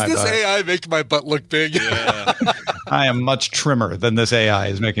not Does my this butt. AI make my butt look big? Yeah. I am much trimmer than this AI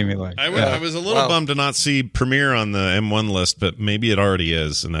is making me look. I was a little bummed to not see Premiere on the M1 list, but maybe it already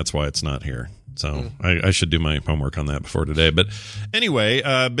is, and that's why it's not here. So I should do my homework on that before today. But anyway,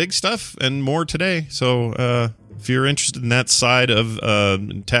 big stuff and more today. So if you're interested in that side of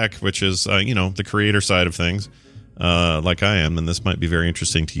tech, which is the creator side of things, like I am, then this might be very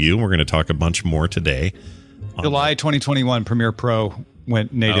interesting to you. We're going to talk a bunch more today. July 2021, Premiere Pro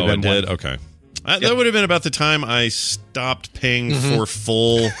went native. Oh, it did? Okay. That would have been about the time I stopped paying for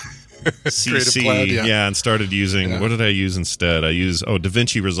full CC. Cloud, and started using, what did I use instead? I use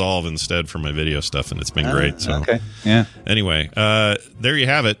DaVinci Resolve instead for my video stuff, and it's been great. So Okay. Yeah. Anyway, there you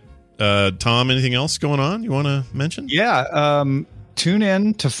have it. Tom, anything else going on you want to mention? Yeah. Tune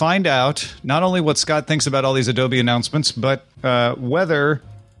in to find out not only what Scott thinks about all these Adobe announcements, but whether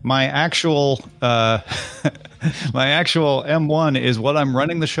my actual M1 is what I'm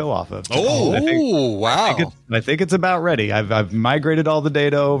running the show off of. Wow! I think it's about ready. I've migrated all the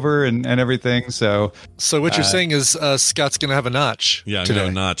data over and everything. So what you're saying is Scott's going to have a notch. Yeah, I'm today.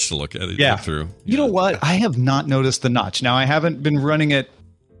 going to have a notch to look at it Yeah. through. You know what? I have not noticed the notch. Now I haven't been running it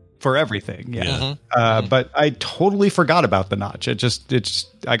for everything. Yeah. But I totally forgot about the notch.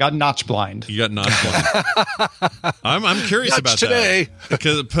 I got notch blind. You got notch blind. I'm curious Notch about today. that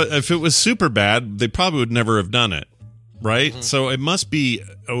because if it was super bad, they probably would never have done it. right? So it must be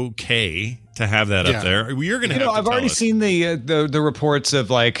okay to have that up there. You're going to have to I've tell already us. seen the reports of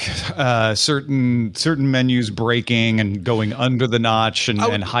like certain menus breaking and going under the notch and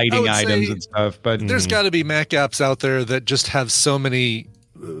hiding items and stuff. But there's got to be Mac apps out there that just have so many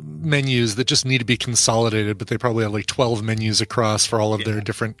menus that just need to be consolidated, but they probably have like 12 menus across for all of their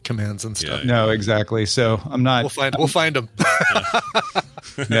different commands and stuff. No, exactly. So I'm not. We'll find them.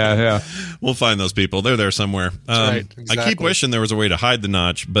 Yeah. We'll find those people. They're there somewhere. Right, I exactly. keep wishing there was a way to hide the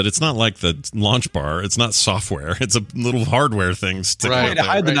notch, but it's not like the launch bar. It's not software. It's a little hardware thing. Right. To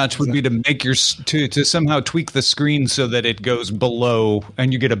hide the notch would be to make to somehow tweak the screen so that it goes below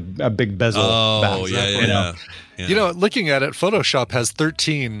and you get a big bezel. Oh, back. yeah. You know, looking at it, Photoshop has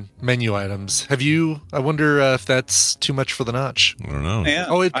 13 menu items. I wonder if that's too much for the notch. I don't know. Yeah.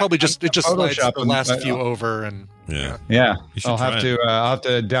 Oh, it probably just slides Photoshop the last few over and Yeah. You should I'll have try to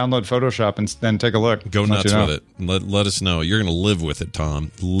download Photoshop and then take a look. Go Let nuts you know. with it. Let us know. You're going to live with it,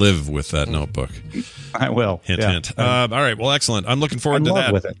 Tom. Live with that notebook. I will. Hint, hint. All right. Well, excellent. I'm looking forward to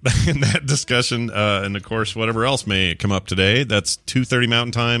that. With it. In that discussion, and of course, whatever else may come up today. That's 2:30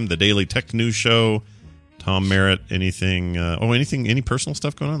 Mountain Time, the Daily Tech News Show. Tom Merritt, anything? Any personal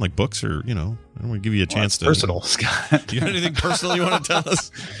stuff going on, like books, or I don't want to give you a chance to personal, Scott. Do you have anything personal you want to tell us?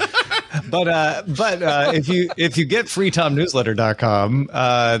 But if you get freetomnewsletter.com,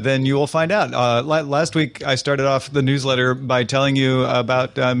 then you will find out. Last week I started off the newsletter by telling you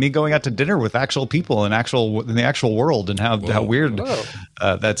about me going out to dinner with actual people in the actual world and how weird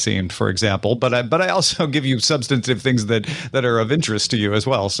that seemed, for example. But I also give you substantive things that are of interest to you as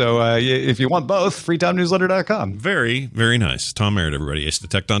well. So if you want both, freetomnewsletter.com. Very, very nice. Tom Merritt, everybody. Ace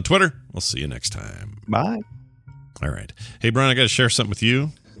Detect on Twitter. We'll see you next time. Bye. All right. Hey, Brian, I got to share something with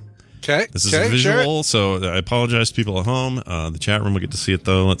you. Okay. This is a visual, so I apologize to people at home. The chat room will get to see it,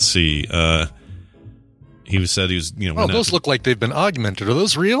 though. Let's see. He said he was, those look like they've been augmented. Are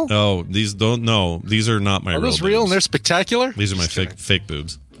those real? Oh, these don't. No, these are not my real. Are those real? And they're spectacular. These are my fake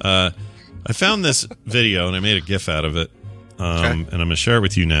boobs. I found this video and I made a GIF out of it, and I'm gonna share it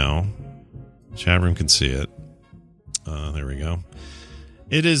with you now. Chat room can see it. There we go.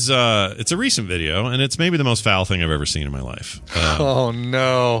 It is. It's a recent video, and it's maybe the most foul thing I've ever seen in my life. Oh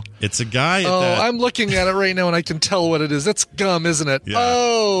no! It's a guy. I'm looking at it right now, and I can tell what it is. That's gum, isn't it? Yeah.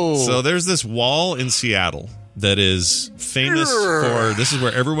 Oh. So there's this wall in Seattle that is famous for. This is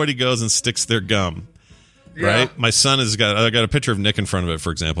where everybody goes and sticks their gum. Yeah. Right. My son has got. I got a picture of Nick in front of it,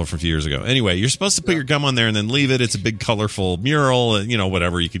 for example, from a few years ago. Anyway, you're supposed to put your gum on there and then leave it. It's a big, colorful mural.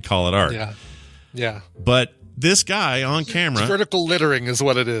 Whatever you could call it, art. Yeah. Yeah. But this guy on camera, vertical littering is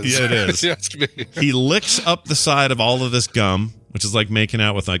what it is. Yeah, it is. Yes, me. He licks up the side of all of this gum, which is like making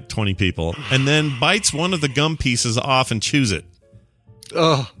out with like 20 people, and then bites one of the gum pieces off and chews it.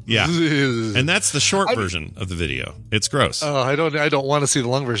 Oh, yeah. And that's the short version of the video. It's gross. Oh, I don't want to see the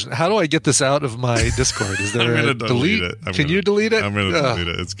long version. How do I get this out of my Discord? Is there I'm a gonna delete it? Can you delete it? I'm going to delete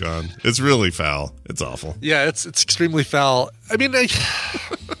it. It's gone. It's really foul. It's awful. Yeah, it's extremely foul. I mean,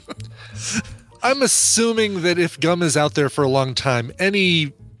 I'm assuming that if gum is out there for a long time,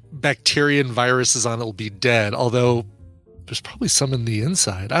 any bacteria and viruses on it will be dead, although there's probably some in the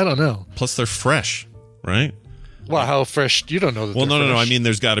inside. I don't know. Plus, they're fresh, right? Well, how fresh? You don't know that. Well, they're no. fresh. I mean,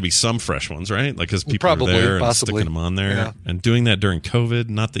 there's got to be some fresh ones, right? Like, because people Probably, are there and possibly. sticking them on there. Yeah. And doing that during COVID,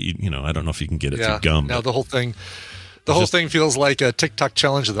 not that I don't know if you can get it through gum. Now but the whole thing feels like a TikTok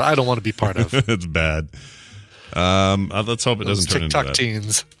challenge that I don't want to be part of. it's bad. Let's hope it doesn't turn into TikTok that.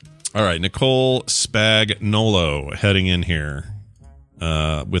 teens. All right, Nicole Spagnolo heading in here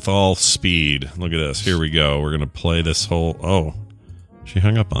with all speed. Look at this. Here we go. We're going to play this whole... Oh, she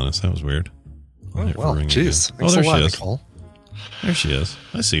hung up on us. That was weird. Oh, well, jeez. Oh, there she is. Nicole. There she is.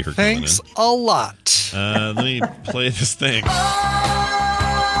 I see her Thanks coming a lot. in. Let me play this thing.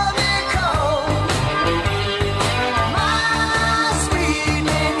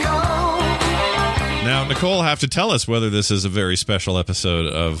 Now, Nicole will have to tell us whether this is a very special episode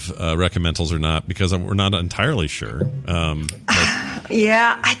of Recommendals or not, because we're not entirely sure.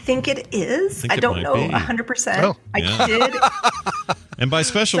 Yeah, I think it is. I don't know 100%. Oh, I yeah. did. And by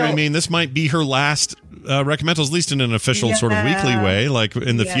special, we mean this might be her last Recommendals, at least in an official sort of weekly way. Like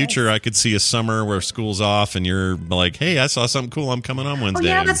in the future, I could see a summer where school's off and you're like, hey, I saw something cool. I'm coming on Wednesday. Oh,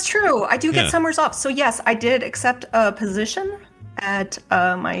 yeah, that's true. I do get summers off. So, yes, I did accept a position at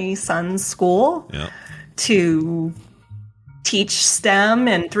my son's school to teach STEM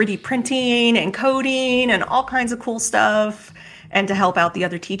and 3D printing and coding and all kinds of cool stuff, and to help out the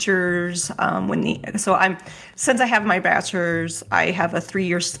other teachers since I have my bachelor's, I have a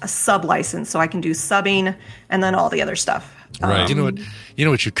 3-year sub license, so I can do subbing and then all the other stuff. Right. You know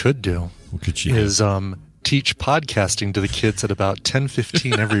what you could do? What could you is teach podcasting to the kids at about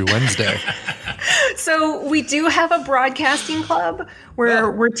 10:15 every Wednesday. So we do have a broadcasting club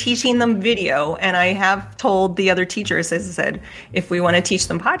where we're teaching them video, and I have told the other teachers, as I said, if we want to teach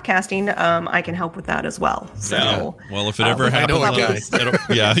them podcasting, I can help with that as well. So, well, if it ever happens,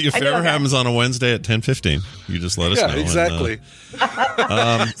 if it ever happens on a Wednesday at 10:15, you just let us know. Exactly.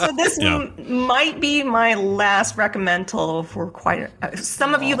 So this might be my last recommendal for quite.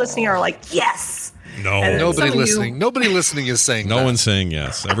 Some of you listening are like, yes. No, nobody listening. Nobody listening is saying. No that. one's saying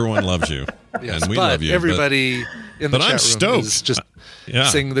yes. Everyone loves you, yes, and we but love you. Everybody in the chat I'm room stoked. is just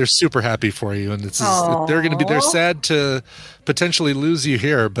saying they're super happy for you, and they're sad to potentially lose you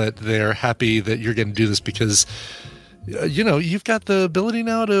here, but they're happy that you're going to do this because you've got the ability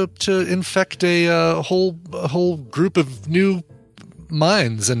now to infect a whole group of new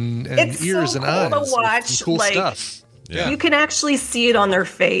minds and ears and eyes. To watch, cool stuff. Yeah. You can actually see it on their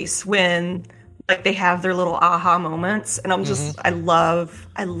face when they have their little aha moments, and I'm just I love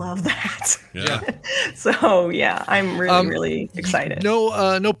that. Yeah. So I'm really excited.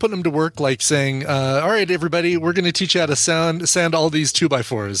 No putting them to work like saying, all right, everybody, we're going to teach you how to sand all these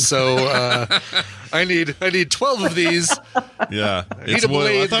 2x4s. So I need 12 of these. Yeah, it's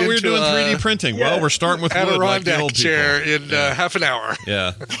wood. I thought we were doing 3D printing. Yeah. Well, we're starting with wood, like the old chair in half an hour.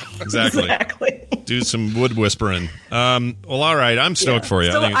 Yeah, exactly. Do some wood whispering. Well, all right, I'm stoked for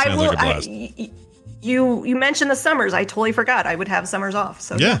you. So I think it sounds like a blast. You mentioned the summers. I totally forgot. I would have summers off.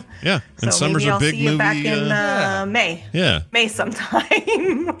 So yeah. And so summer's a big movie. Back in May. Yeah, May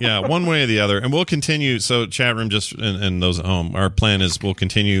sometime. Yeah, one way or the other, and we'll continue. So, chat room, just and those at home, our plan is we'll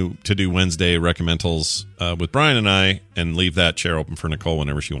continue to do Wednesday recommendals with Brian and I, and leave that chair open for Nicole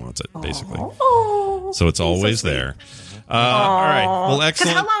whenever she wants it, basically. So it's always there. All right. Well,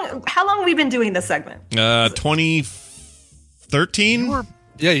 excellent. How long have we been doing this segment? 2013.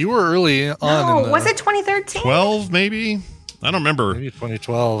 You were early on. No, was it 2013? 12, maybe? I don't remember. Maybe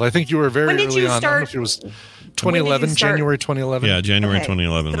 2012. I think you were very early on. When did you start? I don't know if it was 2011, January 2011. Yeah, January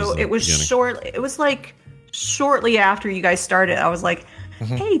 2011. So it was short. It was like shortly after you guys started. I was like,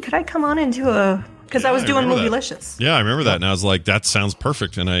 hey, could I come on into a... Because I was doing Movielicious. Yeah, I remember that. And I was like, that sounds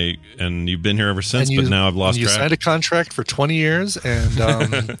perfect. And you've been here ever since, but now I've lost track. You signed a contract for 20 years, and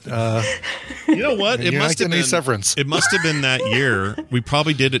you know what? It must have been severance. It must have been that year. We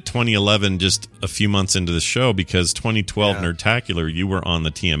probably did it 2011, just a few months into the show, because 2012 Nerdtacular, you were on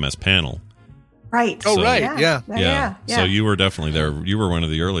the TMS panel. Right. Oh, right. Yeah. So you were definitely there. You were one of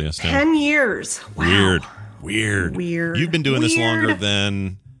the earliest. 10 years. Wow. Weird. You've been doing this longer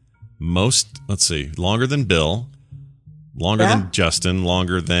than... longer than Bill, longer than Justin,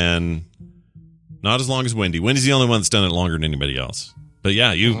 longer than, not as long as Wendy. Wendy's the only one that's done it longer than anybody else. But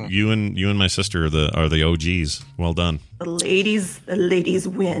yeah, you and my sister are the OGs. Well done. The ladies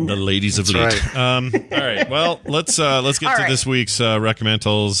win. The ladies of Leet. All right. Well, let's get to this week's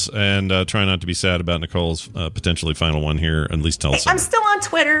recommendals and try not to be sad about Nicole's potentially final one here. At least tell us. I'm still on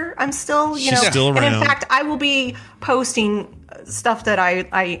Twitter. I'm still, She's still around. And in fact, I will be posting stuff that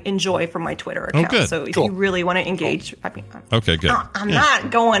I enjoy from my Twitter account. Oh, good. So if you really want to engage, okay, good. I'm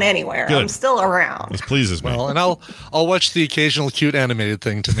not going anywhere. Good. I'm still around. This pleases me. Well, and I'll watch the occasional cute animated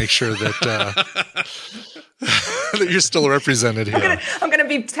thing to make sure that that you're still represented here. I'm gonna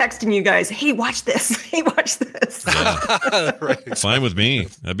be texting you guys. Hey, watch this. Hey, watch this. Yeah. Right. Fine with me.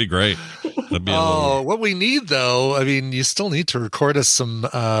 That'd be great. That'd be what we need, though, I mean, you still need to record us some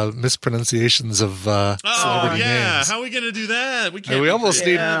mispronunciations of celebrity names. How are we gonna do that? We can't. We almost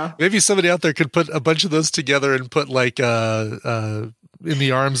need. Maybe somebody out there could put a bunch of those together and put like "In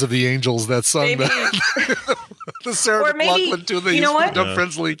the Arms of the Angels," that song. The Sarah McLachlan tune they used for the Dumb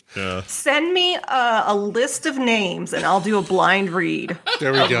Friends League. Yeah. Send me a list of names, and I'll do a blind read.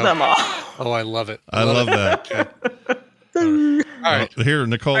 There we go. Them all. Oh, I love it. I love that. All right. Well, here,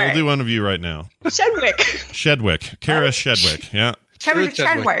 Nicole, we'll do one of you right now. Shedwick. Kara Shedwick. Yeah.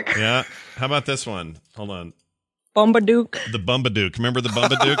 Shedwick. Yeah. How about this one? Hold on. Bumbadook. The Bumbadook. Remember the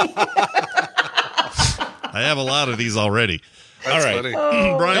Bumbadook? I have a lot of these already. That's all right. funny.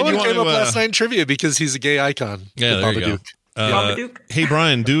 Brian, that one you want came to up last night in trivia because he's a gay icon. Yeah, there you go. Hey,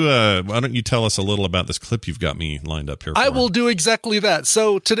 Brian, why don't you tell us a little about this clip you've got me lined up here for? I will do exactly that.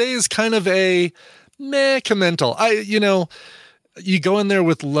 So today is kind of a commental. You go in there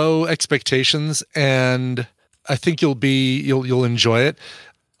with low expectations, and I think you'll enjoy it.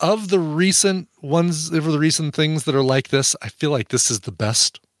 Of the recent things that are like this, I feel like this is the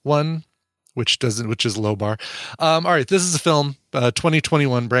best one. Which is low bar. All right, this is a film,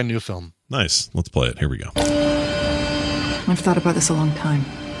 2021, brand new film. Nice. Let's play it. Here we go. I've thought about this a long time.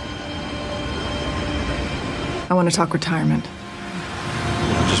 I want to talk retirement.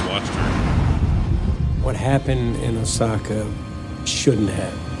 I just watched her. What happened in Osaka shouldn't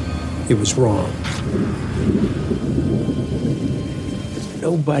have. It was wrong.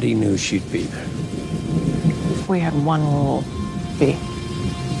 Nobody knew she'd be there. We had one rule, B.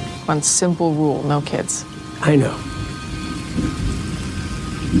 One simple rule, no kids. I know.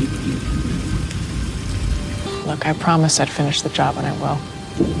 Look, I promised I'd finish the job, and I will.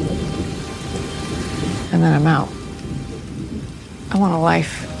 And then I'm out. I want a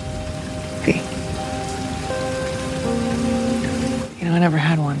life, B. You know, I never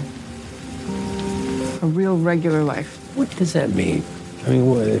had one. A real regular life. What does that mean? I mean,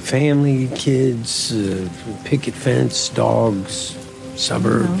 what, family, kids, picket fence, dogs,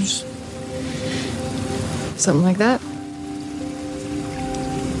 suburbs? Something like that.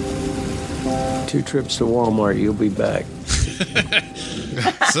 2 trips to Walmart, you'll be back.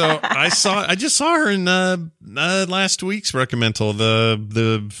 So I just saw her in last week's recommendal, the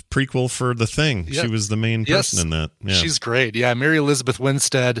prequel for The Thing. Yep. She was the main person in that. Yeah. She's great. Yeah, Mary Elizabeth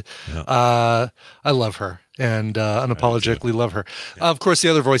Winstead. Yeah. I love her and unapologetically love her. Yeah. Of course, the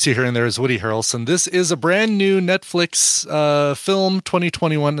other voice you hear in there is Woody Harrelson. This is a brand new Netflix film,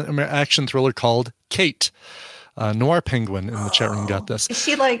 2021 action thriller called Kate. Noir Penguin in the chat room got this. Is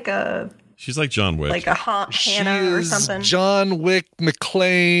she like She's like John Wick. Like a Hannah or something. John Wick,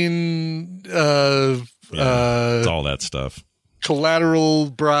 McClane, it's all that stuff. Collateral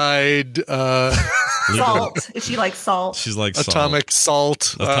Bride. Salt. Is she like Salt? She's like Atomic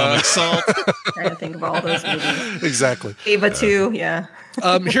Salt. Atomic Salt. Trying to think of all those movies. Exactly. Ava 2, yeah.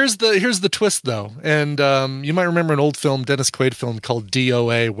 Here's the twist, though. And you might remember an old film, Dennis Quaid film called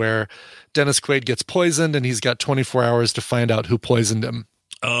DOA, where Dennis Quaid gets poisoned and he's got 24 hours to find out who poisoned him.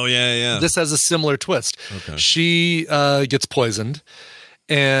 Oh, yeah. This has a similar twist. Okay. She gets poisoned,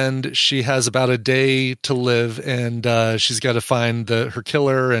 and she has about a day to live, and she's got to find her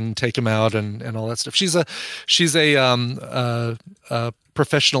killer and take him out and all that stuff. She's a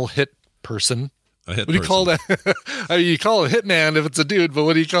professional hit person. What do you call that? I mean, you call a hitman if it's a dude, but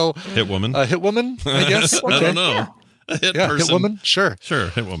what do you call hit woman? A hit woman, I guess. Okay. I don't know. Yeah. A hit person. Hit woman. Sure,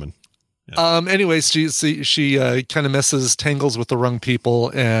 hit woman. Yeah. Anyways, she kind of tangles with the wrong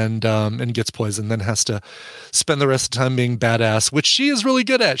people and gets poisoned, then has to spend the rest of the time being badass, which she is really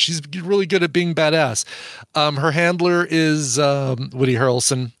good at. She's really good at being badass. Her handler is Woody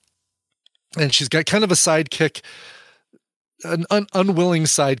Harrelson, and she's got kind of a sidekick, an unwilling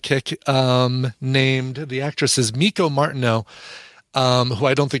sidekick named, the actress is Miko Martineau, who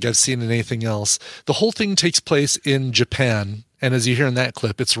I don't think I've seen in anything else. The whole thing takes place in Japan. And as you hear in that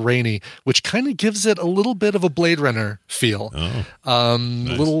clip, it's rainy, which kind of gives it a little bit of a Blade Runner feel. Oh, nice.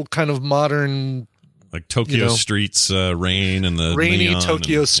 A little kind of modern, like Tokyo streets, rain and the rainy neon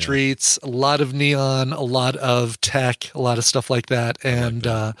Tokyo streets. A lot of neon, a lot of tech, a lot of stuff like that, and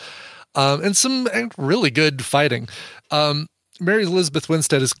some really good fighting. Mary Elizabeth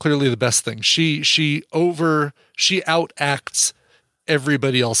Winstead is clearly the best thing. She outacts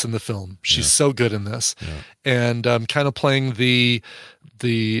everybody else in the film. She's so good in this, and kind of playing the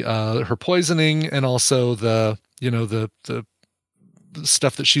her poisoning and also the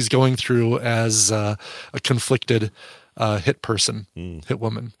stuff that she's going through as a conflicted hit person, hit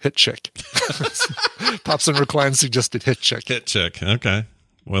woman, hit chick. Pops and Recline suggested hit chick. Hit chick. Okay,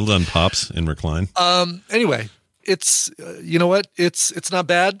 well done, Pops in Recline. Anyway, it's you know what? It's not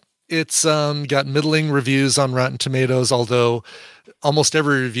bad. It's got middling reviews on Rotten Tomatoes, although almost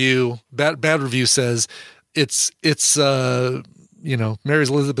every review, bad review says it's Mary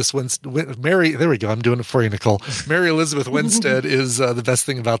Elizabeth Winstead. There we go. I'm doing it for you, Nicole. Mary Elizabeth Winstead is the best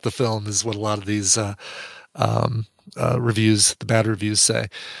thing about the film, is what a lot of these reviews, the bad reviews, say.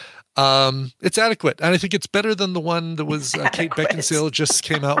 It's adequate, and I think it's better than the one that was Kate Beckinsale just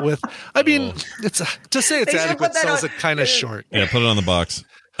came out with. I mean, it's to say it's adequate sells it kind of short. Yeah, put it on the box.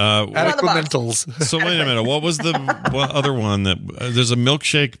 Adequamentals. So wait a minute. What was the other one that there's a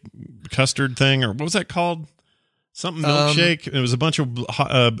milkshake custard thing, or what was that called? Something milkshake. It was a bunch of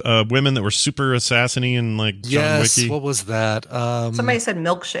women that were super assassiny and like John Wicky. What was that? Somebody said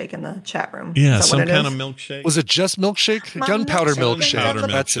milkshake in the chat room. Yeah, some kind of milkshake. Was it just milkshake? Gunpowder milkshake.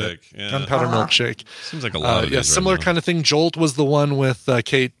 That's it. Yeah. Gunpowder milkshake. Seems like a lot of these similar right kind of thing. Jolt was the one with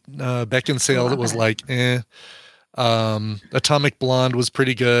Kate Beckinsale that was like, Atomic Blonde was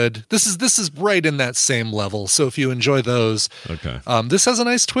pretty good. This is right in that same level. So if you enjoy those, okay. This has a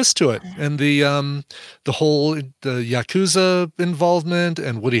nice twist to it, and the Yakuza involvement,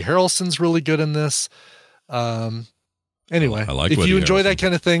 and Woody Harrelson's really good in this. Anyway, I like if Woody you enjoy Harrelson. that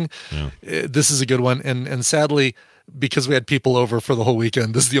kind of thing, this is a good one. And sadly, because we had people over for the whole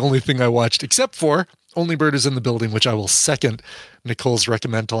weekend, this is the only thing I watched, except for Only Murders in the Building, which I will second Nicole's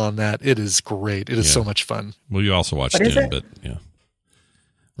recommendal on that. It is great. It is so much fun. Well, you also watched Dune, but yeah.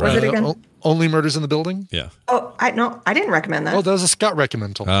 What is it again? Only Murders in the Building? Yeah. Oh, I didn't recommend that. Oh, that was a Scott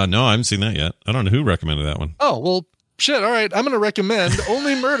recommendal. No, I haven't seen that yet. I don't know who recommended that one. Oh, well, shit. All right. I'm going to recommend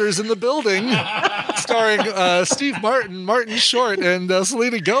Only Murders in the Building, starring Steve Martin, Martin Short, and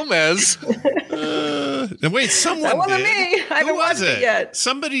Selena Gomez. And wait, someone That wasn't did. me. I haven't watched it yet.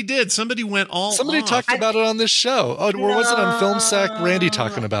 Somebody did. Somebody went all Somebody off. talked about it on this show. Oh, or was it on Film Sack? Randy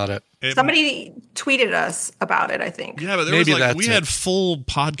talking about it. Somebody tweeted us about it, I think. Yeah, but there Maybe was like, that's we had full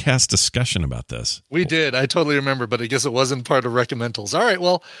podcast discussion about this. We did. I totally remember, but I guess it wasn't part of recommendals. All right,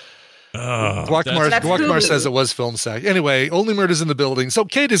 well, Guacamar says it was Film Sack. Anyway, Only Murders in the Building. So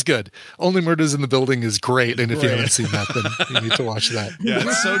Kate is good. Only Murders in the Building is great, and if you haven't seen that, then you need to watch that. Yeah,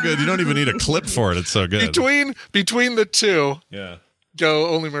 it's so good. You don't even need a clip for it. It's so good. Between the two, yeah. Go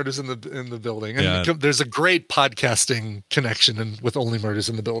Only Murders in the Building, and there's a great podcasting connection with Only Murders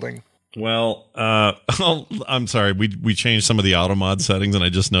in the Building. Well, I'm sorry. We changed some of the auto mod settings, and I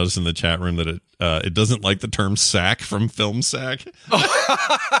just noticed in the chat room that it doesn't like the term sack from Film Sack.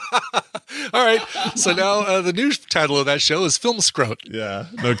 All right, so now the new title of that show is Film Scrote. Yeah,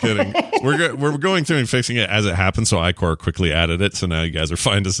 no kidding. We're going through and fixing it as it happens. So Icor quickly added it, so now you guys are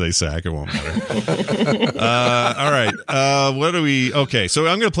fine to say sack. It won't matter. All right. What do we? Okay, so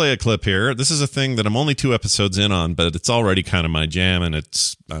I'm going to play a clip here. This is a thing that I'm only 2 episodes in on, but it's already kind of my jam, and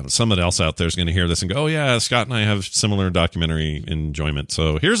it's somebody else out there is going to hear this and go, "Oh yeah, Scott and I have similar documentary enjoyment."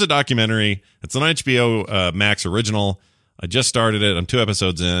 So here's a documentary. It's an HBO Max original. I just started it. I'm 2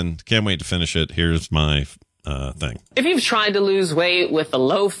 episodes in. Can't wait to finish it. Here's my thing. If you've tried to lose weight with the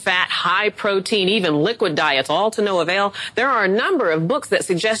low-fat, high-protein, even liquid diets, all to no avail, there are a number of books that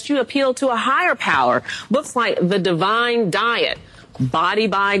suggest you appeal to a higher power. Books like The Divine Diet, Body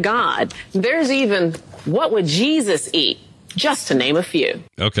by God. There's even What Would Jesus Eat? Just to name a few.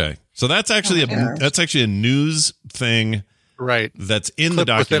 Okay, so that's actually a news thing, right? That's in the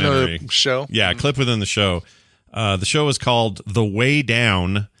documentary within a show. Yeah, clip within the show. The show is called The Way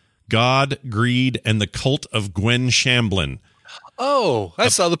Down: God, Greed, and the Cult of Gwen Shamblin. Oh, I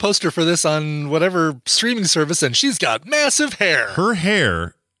saw the poster for this on whatever streaming service, and she's got massive hair. Her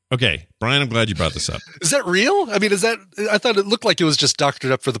hair. Okay, Brian, I'm glad you brought this up. Is that real? I mean, I thought it looked like it was just doctored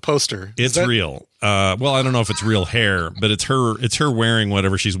up for the poster. It's real. Well, I don't know if it's real hair, but it's her wearing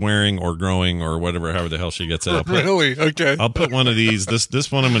whatever she's wearing or growing or whatever, however the hell she gets it. Really? Okay. I'll put one of these. This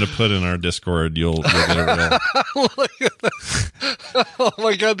one I'm going to put in our Discord. You'll get it real. Look at that. Oh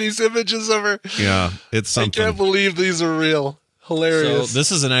my God, these images of her. Yeah, it's something. I can't believe these are real. Hilarious. So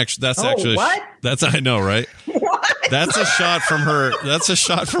this is an actual. That's actually what? That's I know, right? What? That's a shot from her. That's a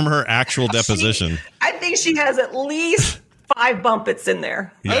shot from her actual deposition. I think she has at least 5 bumpets in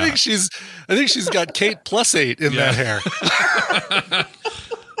there. Yeah. I think she's got Kate +8 in that hair.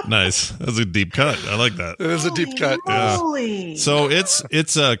 Nice. That's a deep cut. I like that. It is a deep cut. Holy. So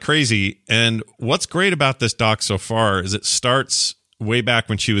it's crazy. And what's great about this doc so far is it starts way back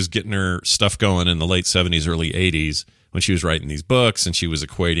when she was getting her stuff going in the late 70s, early 80s. When she was writing these books and she was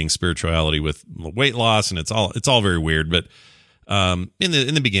equating spirituality with weight loss, and it's all very weird. But in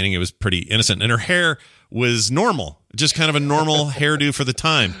the beginning, it was pretty innocent, and her hair was normal, just kind of a normal hairdo for the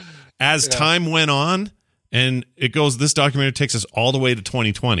time. As time went on, and it goes, this documentary takes us all the way to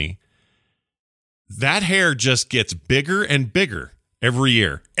 2020. That hair just gets bigger and bigger every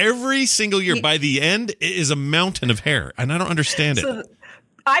year, every single year. By the end, it is a mountain of hair, and I don't understand it.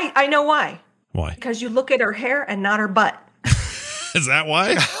 I know why. Why? Because you look at her hair and not her butt. Is that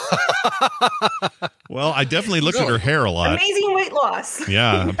why? Well, I definitely looked at her hair a lot. Amazing weight loss.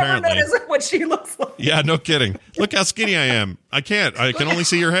 Yeah, apparently. That isn't what she looks like. Yeah, no kidding. Look how skinny I am. I can't. I can only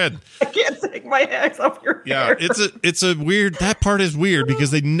see your head. I can't take my hands off your hair. Yeah, it's a weird. That part is weird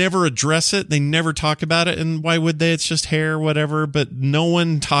because they never address it. They never talk about it. And why would they? It's just hair, whatever. But no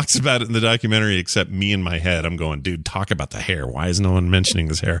one talks about it in the documentary except me in my head. I'm going, dude, talk about the hair. Why is no one mentioning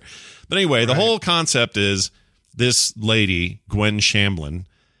this hair? But anyway, the whole concept is this lady, Gwen Shamblin,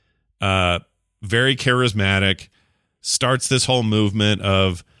 very charismatic, starts this whole movement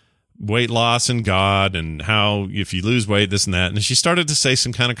of weight loss and God and how if you lose weight, this and that. And she started to say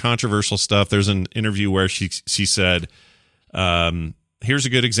some kind of controversial stuff. There's an interview where she said, here's a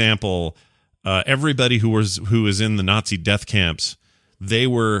good example. Everybody who was in the Nazi death camps, they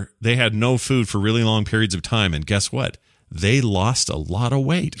had no food for really long periods of time. And guess what? They lost a lot of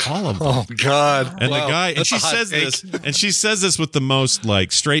weight, all of them. Oh God! And wow, the guy, and she says this with the most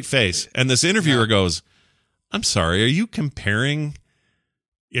like straight face. And this interviewer goes, "I'm sorry, are you comparing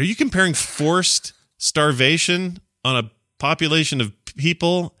forced starvation on a population of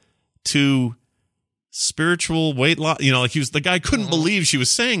people to spiritual weight loss. You know, like the guy couldn't believe she was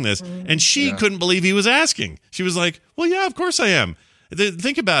saying this, and she couldn't believe he was asking. She was like, well, yeah, of course I am.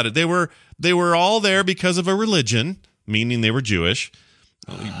 Think about it. They were all there because of a religion, meaning they were Jewish.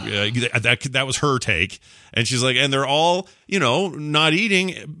 That was her take. And she's like, and they're all, not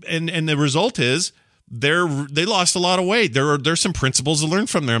eating. And the result is they lost a lot of weight. There's some principles to learn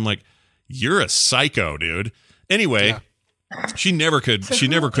from there. I'm like, you're a psycho, dude. Anyway, she never could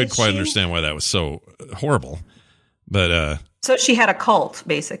quite understand why that was so horrible. But so she had a cult,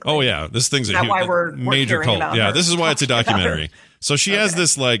 basically. Oh yeah, this thing's a why we're major cult. Yeah, this is why it's a documentary. So she has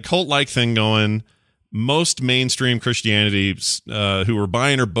this like cult-like thing going. Most mainstream Christianity who were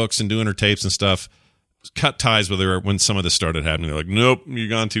buying her books and doing her tapes and stuff cut ties with her when some of this started happening. They're like, nope, you've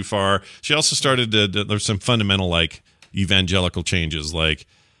gone too far. She also started there's some fundamental like evangelical changes, like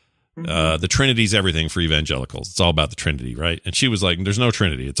the Trinity's everything for evangelicals. It's all about the Trinity, right? And she was like, there's no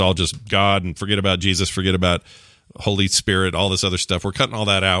Trinity. It's all just God, and forget about Jesus, forget about Holy Spirit, all this other stuff. We're cutting all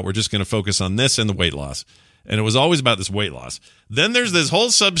that out. We're just going to focus on this and the weight loss. And it was always about this weight loss. Then there's this whole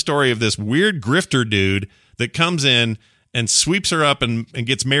sub-story of this weird grifter dude that comes in and sweeps her up and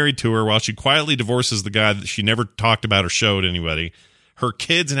gets married to her while she quietly divorces the guy that she never talked about or showed anybody. Her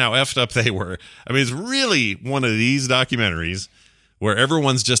kids and how effed up they were. I mean, it's really one of these documentaries where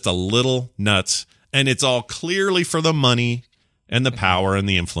everyone's just a little nuts, and it's all clearly for the money and the power and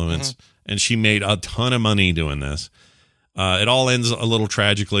the influence. And she made a ton of money doing this. It all ends a little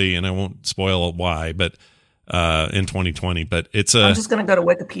tragically, and I won't spoil why, but in 2020. But I'm just going to go to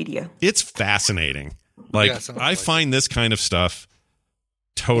Wikipedia. It's fascinating. Like, I find this kind of stuff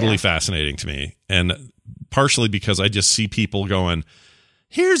totally fascinating to me, and partially because I just see people going,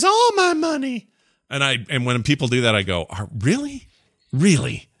 "Here's all my money," and when people do that, I go, "Really?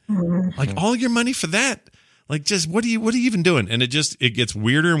 Like all your money for that? Like, just what are you even doing?" And it gets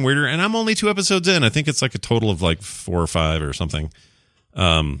weirder and weirder. And I'm only 2 episodes in. I think it's like a total of like 4 or 5 or something.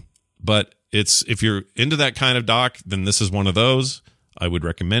 But if you're into that kind of doc, then this is one of those. I would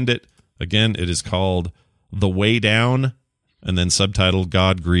recommend it. Again, it is called The Way Down, and then subtitled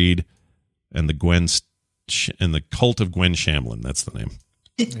God, Greed, and the Cult of Gwen Shamblin. That's the name.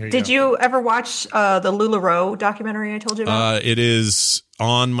 Did you ever watch the LuLaRoe documentary I told you about? It is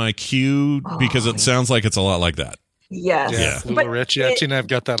on my queue because it sounds like it's a lot like that. Yes. Yeah. Lula Rich. Yeah, Tina, I've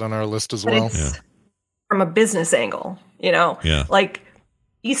got that on our list as well. From a business angle, like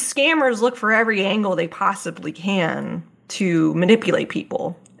these scammers look for every angle they possibly can to manipulate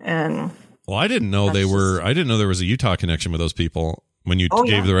people. And well, I didn't know there was a Utah connection with those people when you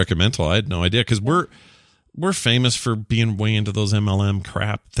gave the recommendal. I had no idea, because we're famous for being way into those MLM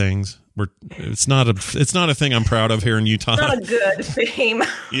crap things. It's not a thing I'm proud of here in Utah. Not a good fame.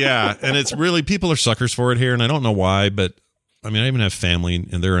 Yeah, and it's really, people are suckers for it here, and I don't know why, but I mean, I even have family,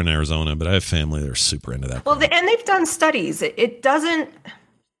 and they're in Arizona, but I have family that are super into that. Well, and they've done studies. It doesn't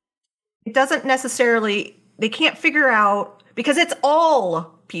necessarily, they can't figure out, because it's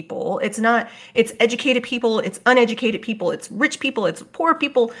all people. It's educated people, it's uneducated people, it's rich people, it's poor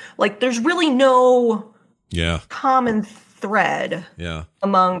people. Like, there's really no common thread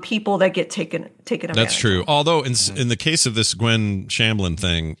among people that get taken advantage. That's true. Although in the case of this Gwen Shamblin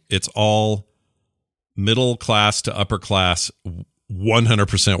thing, it's all middle class to upper class,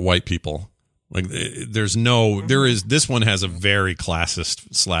 100% white people. Like, this one has a very classist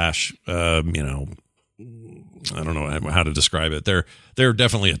 / I don't know how to describe it. They're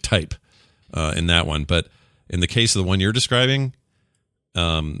definitely a type in that one, but in the case of the one you're describing,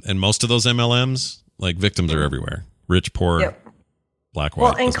 and most of those MLMs, like, victims are everywhere: rich, poor, black, white.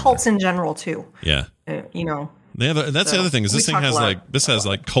 Well, and cults in general too. Yeah, that's the other thing. Is this thing has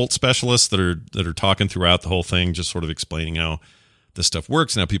like cult specialists that are talking throughout the whole thing, just sort of explaining how this stuff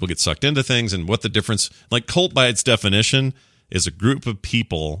works and how people get sucked into things and what the difference. Like, cult by its definition is a group of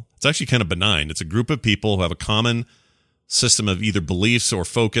people. It's actually kind of benign. It's a group of people who have a common system of either beliefs or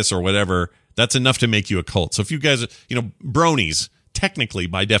focus or whatever. That's enough to make you a cult. So if you guys, bronies, technically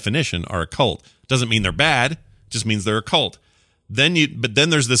by definition, are a cult. Doesn't mean they're bad. Just means they're a cult. But then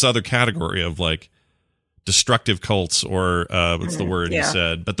there's this other category of like destructive cults, or what's the word you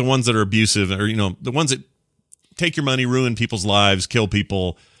said? But the ones that are abusive, or the ones that take your money, ruin people's lives, kill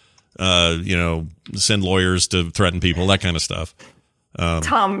people, send lawyers to threaten people, that kind of stuff.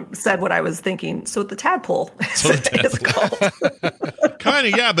 Tom said what I was thinking. So the tadpole is called. Kind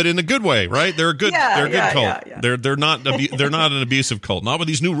of, yeah, but in a good way, right? They're a good cult. Yeah. They're not an abusive cult. Not with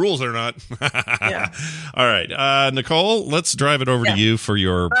these new rules. They're not. All right, Nicole, let's drive it over to you for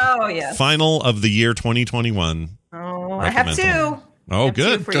your final of the year 2021. Oh, I have two. Oh,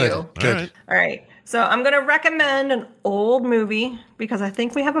 good. Two for you. Good. All right. So I'm going to recommend an old movie because I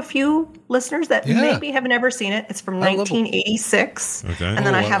think we have a few listeners that maybe have never seen it. It's from 1986. Okay. And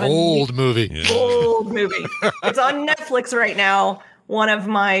then I have an old movie. Old movie. It's on Netflix right now. One of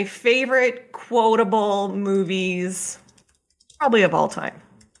my favorite quotable movies, probably of all time.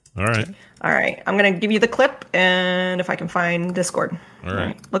 All right. All right. I'm going to give you the clip, and if I can find Discord. All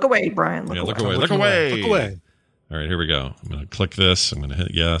right. Look away, Brian. Look away. Look away. All right, here we go. I'm going to click this. I'm going to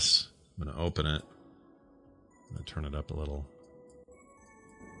hit yes. I'm going to open it. I'm going to turn it up a little.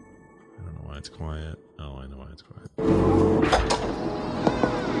 I don't know why it's quiet. Oh, I know why it's quiet.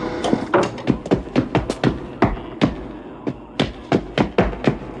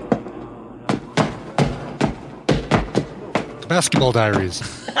 Basketball Diaries.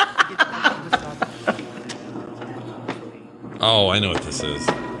 Oh, I know what this is.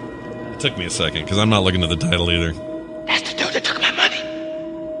 It took me a second because I'm not looking at the title either. That's the dude that took my money.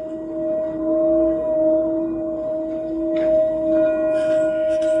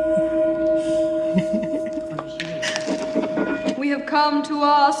 We have come to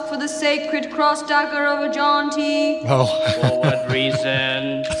ask for the sacred cross dagger of a jaunty. Oh. For what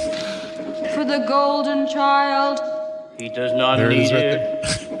reason? For the golden child. He does not There it need is right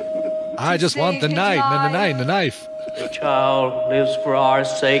it. I just want the knife and the knife and the knife. The child lives for our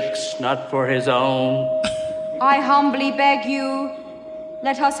sakes, not for his own. I humbly beg you,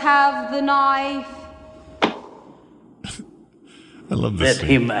 let us have the knife. I love this. Let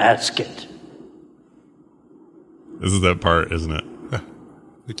him ask it. This is that part, isn't it? I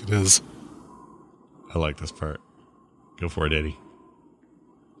think it is. I like this part. Go for it, Eddie.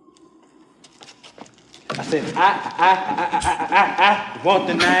 I said, I want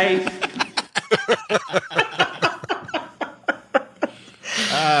the knife.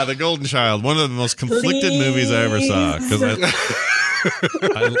 The Golden Child, one of the most conflicted movies I ever saw. Because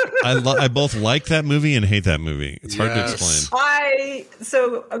I both like that movie and hate that movie. It's hard to explain. I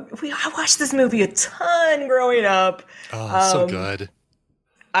watched this movie a ton growing up. Oh, so good.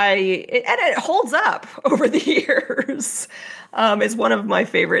 And it holds up over the years. It's one of my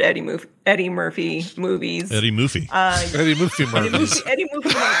favorite Eddie Murphy movies. Eddie Murphy. Eddie Murphy movies. Eddie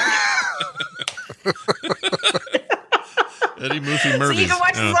Murphy Eddie Murphy So movies. you can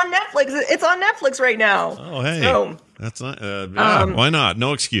watch this on Netflix. It's on Netflix right now. Oh, hey. So, That's not. Why not?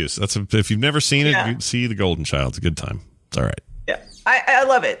 No excuse. If you've never seen it, see The Golden Child. It's a good time. It's all right. yeah, I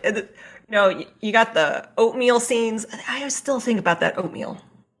love it. You got the oatmeal scenes. I still think about that oatmeal.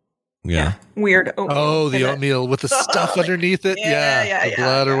 Yeah. Weird oatmeal. Oh, the oatmeal with the stuff underneath it. The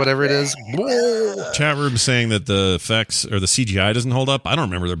blood or whatever it is. Chat room saying that the effects or the CGI doesn't hold up. I don't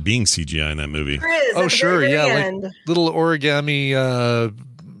remember there being CGI in that movie. Oh, sure. Yeah. Like little origami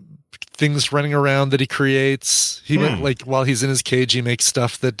things running around that he creates. He went, like, while he's in his cage, he makes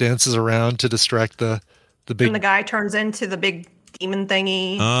stuff that dances around to distract the big. And the guy turns into the big demon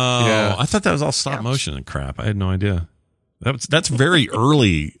thingy. Oh, yeah. I thought that was all stop motion and crap. I had no idea. That's very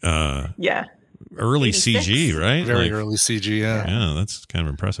early. Early 86. CG, right? Very early CG. Yeah, that's kind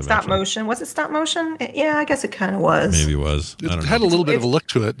of impressive. Stop motion. Was it stop motion? Yeah, I guess it kind of was. Maybe it was. It had a little bit of a look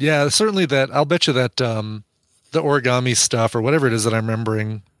to it. Yeah, certainly that. I'll bet you that the origami stuff or whatever it is that I'm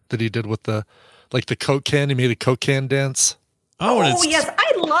remembering that he did with the Coke can. He made a Coke can dance. Oh yes,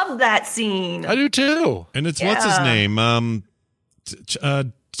 I love that scene. I do too. And it's what's his name?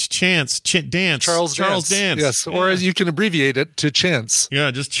 Dance. Charles Dance. Yes, or as you can abbreviate it to Chance.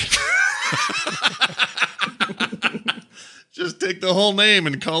 Yeah, just just take the whole name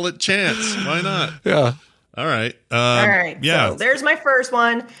and call it Chance. Why not? Yeah. All right. All right. Yeah. So there's my first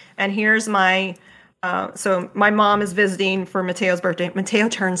one, and here's my. So my mom is visiting for Mateo's birthday. Mateo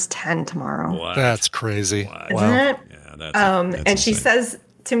turns 10 tomorrow. What? That's crazy. Isn't it? Yeah, that's and insane. she says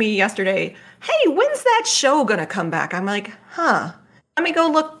to me yesterday, "Hey, when's that show gonna come back?" I'm like, "Huh? Let me go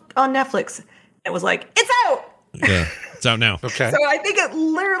look on Netflix." It was like, "It's out." Yeah, it's out now. Okay. So I think it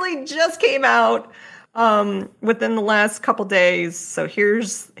literally just came out within the last couple days. So here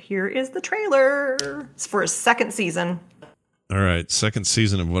is the trailer. It's for a second season. All right, second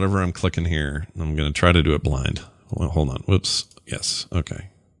season of whatever I'm clicking here. I'm going to try to do it blind. Hold on. Whoops. Yes. Okay.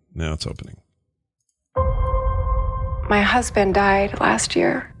 Now it's opening. My husband died last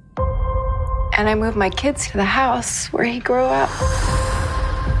year, and I moved my kids to the house where he grew up.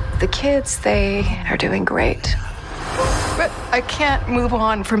 The kids, they are doing great. But I can't move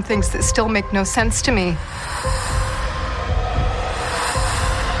on from things that still make no sense to me.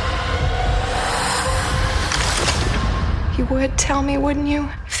 You would tell me, wouldn't you,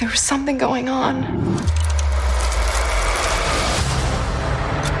 if there was something going on?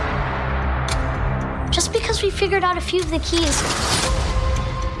 Just because we figured out a few of the keys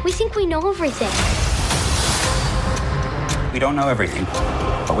We think we know everything. We don't know everything,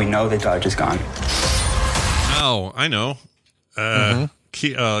 but we know the judge is gone. Oh, I know.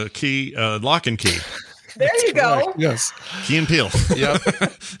 Key, Lock and Key. There you go. Yes. Key and Peele. Yep.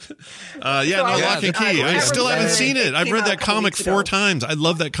 Lock and Key. I still haven't seen it. I've read that comic 4 times. I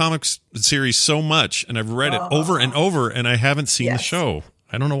love that comic series so much, and I've read it over and over, and I haven't seen the show.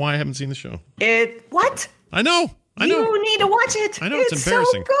 I don't know why I haven't seen the show. What? I know. You need to watch it. I know, it's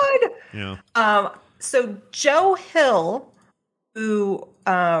embarrassing. So good. Yeah. So Joe Hill, who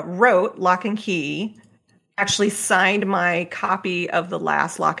wrote Lock and Key, actually signed my copy of the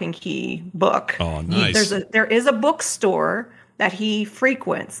last Lock and Key book. Oh, nice. There is a bookstore that he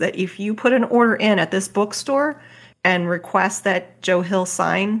frequents that if you put an order in at this bookstore and request that Joe Hill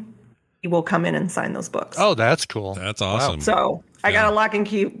sign, he will come in and sign those books. Oh, that's cool. That's awesome. Wow. So I got a Lock and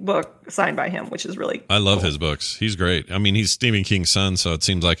Key book signed by him, which is really I love his books. He's great. I mean, he's Stephen King's son, so it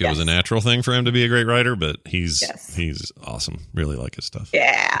seems like it was a natural thing for him to be a great writer, but he's awesome. Really like his stuff.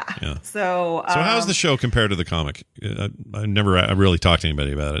 Yeah. So how's the show compared to the comic? I never really talked to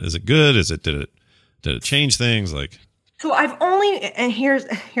anybody about it. Is it good? Did it change things? Like, so I've only, and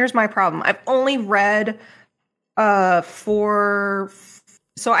here's my problem. I've only read I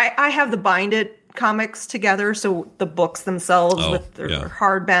have the binded comics together, so the books themselves they're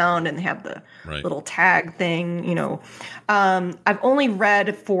hardbound and they have the little tag thing, I've only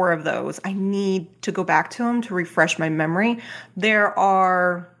read 4 of those. I need to go back to them to refresh my memory. There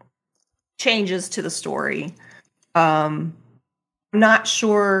are changes to the story. I'm not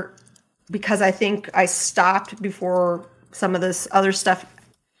sure because I think I stopped before some of this other stuff.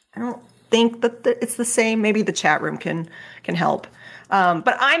 I don't think that it's the same. Maybe the chat room can help.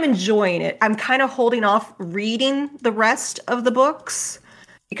 But I'm enjoying it. I'm kind of holding off reading the rest of the books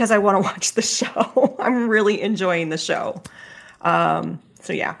because I want to watch the show. I'm really enjoying the show.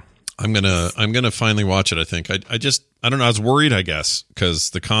 So yeah. I'm gonna finally watch it. I think I don't know. I was worried, I guess, because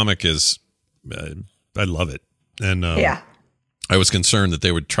the comic is I love it, and I was concerned that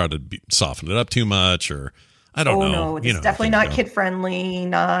they would try to soften it up too much, or I don't know. No, it's definitely not kid friendly,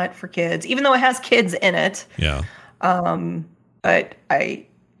 not for kids, even though it has kids in it. Yeah. But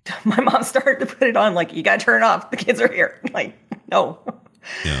my mom started to put it on, like, you got to turn it off. The kids are here. Like, no.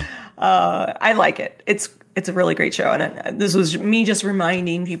 Yeah. I like it. It's a really great show. And this was me just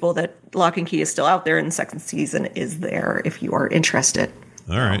reminding people that Lock and Key is still out there and the second season is there if you are interested.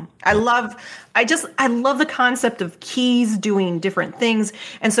 All right. I love the concept of keys doing different things.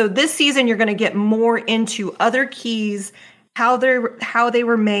 And so this season you're going to get more into other keys, how they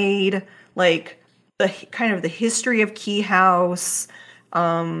were made, like the kind of the history of Key House.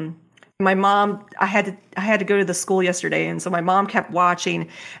 My mom, I had to go to the school yesterday, and so my mom kept watching,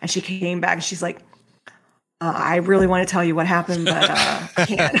 and she came back and she's like, I really want to tell you what happened, but I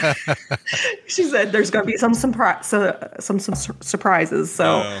can't. She said there's going to be some surprises.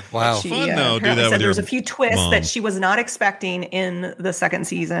 So wow, she, fun though. Do that with there's a few twists that she was not expecting in the second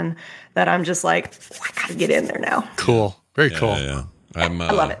season that I'm just like, I got to get in there now. Cool, very cool. Yeah. I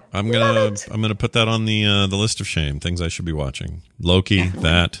love it. I'm gonna put that on the list of shame things I should be watching. Loki,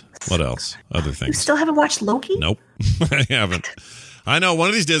 that. What else? Other things. You still haven't watched Loki? Nope, I haven't. I know one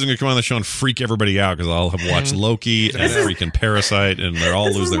of these days I'm gonna come on the show and freak everybody out because I'll have watched Loki and freaking Parasite, and they're all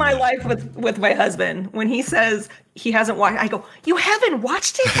lose their mind. This is my life with my husband. When he says he hasn't watched, I go, "You haven't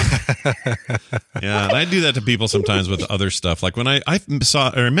watched it?" Yeah, and I do that to people sometimes with other stuff. Like when I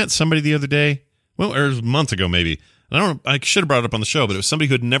met somebody the other day, well, it was a month ago maybe. I should have brought it up on the show, but it was somebody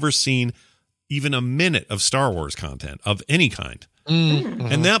who had never seen even a minute of Star Wars content of any kind. Mm-hmm.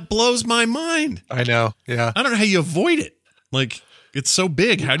 And that blows my mind. I know. Yeah. I don't know how you avoid it. Like, it's so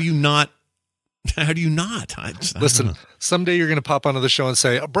big. How do you not? Listen, someday you're going to pop onto the show and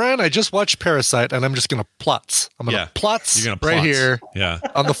say, Brian, I just watched Parasite, and I'm just going to plotz. I'm going to plotz right here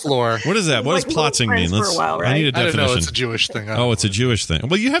on the floor. What is that? What does plotzing mean? I need a definition. I don't know. It's a Jewish thing. It's a Jewish thing.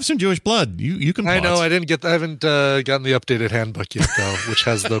 Well, you have some Jewish blood. You can plotz. I know. I haven't gotten the updated handbook yet, though, which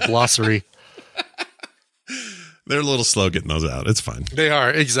has the glossary. They're a little slow getting those out. It's fine. They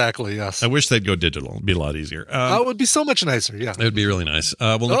are, exactly, yes. I wish they'd go digital. It'd be a lot easier. It would be so much nicer, yeah. It would be really nice.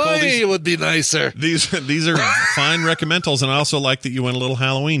 Well, Nicole, it would be nicer. These are fine recommendals, and I also like that you went a little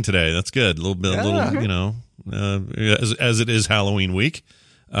Halloween today. That's good. A little, as it is Halloween week.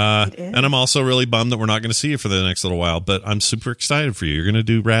 And I'm also really bummed that we're not going to see you for the next little while, but I'm super excited for you. You're going to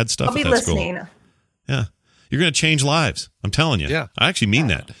do rad stuff I'll be at that listening. school. Yeah. You're going to change lives. I'm telling you. Yeah. I actually mean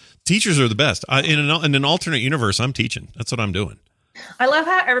that. Teachers are the best. In an alternate universe, I'm teaching. That's what I'm doing. I love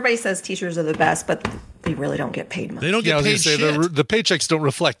how everybody says teachers are the best, but they really don't get paid much. They don't get paid shit. The paychecks don't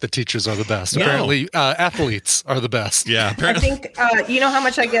reflect the teachers are the best. No. Apparently, athletes are the best. Yeah. I think, you know how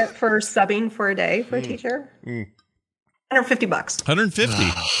much I get for subbing for a day for a teacher? $150.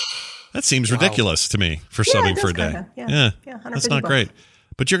 $150. That seems ridiculous to me for subbing for a day. Yeah, that's not great.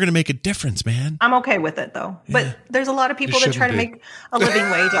 But you're going to make a difference, man. I'm okay with it though. But there's a lot of people that try to make a living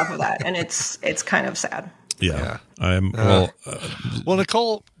wage off of that, and it's kind of sad. Yeah. Well,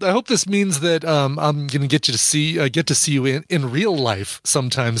 Nicole, I hope this means that I'm going to get to see you in real life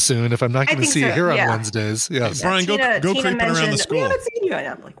sometime soon. If I'm not going to see you here on Wednesdays, yes. Brian, go creeping around the school. We haven't seen you.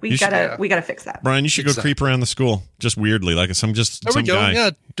 I'm like, we gotta fix that. Brian, you should go creep around the school just weirdly, like some guy.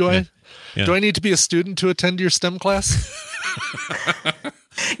 Yeah. Do I need to be a student to attend your STEM class?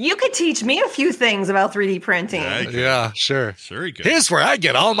 You could teach me a few things about 3D printing. Yeah, sure. Sure you could. Here's where I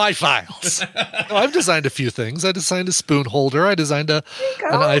get all my files. I've designed a few things. I designed a spoon holder. I designed an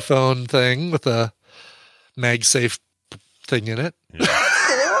iPhone thing with a MagSafe thing in it. Yeah.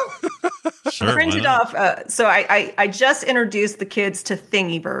 Sure, printed off. So I just introduced the kids to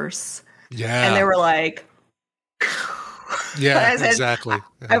Thingiverse. Yeah. And they were like... Yeah, exactly.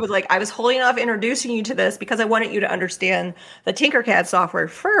 I was holding off introducing you to this because I wanted you to understand the Tinkercad software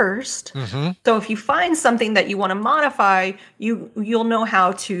first. Mm-hmm. So if you find something that you want to modify, you'll know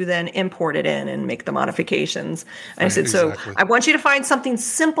how to then import it in and make the modifications. And I said, so I want you to find something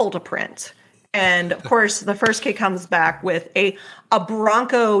simple to print. And of course, the first kid comes back with a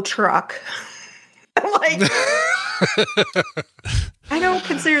Bronco truck. I'm like... I don't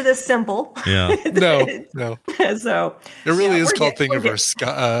consider this simple. Yeah. No. So it really is called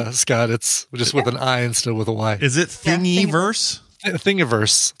Thingiverse, Scott. It's just with an I instead of with a Y. Is it Thingiverse?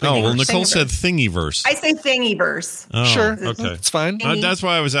 Thingiverse. Oh, well, Nicole said Thingiverse. I say Thingiverse. Oh, sure. Okay. It's fine. That's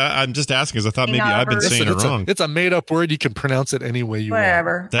why I'm just asking because I thought maybe I've been saying it wrong. It's a made-up word. You can pronounce it any way you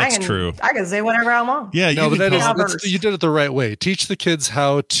want. That's true. I can say whatever I want. Yeah, you did it the right way. Teach the kids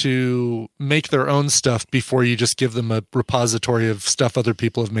how to make their own stuff before you just give them a repository of stuff other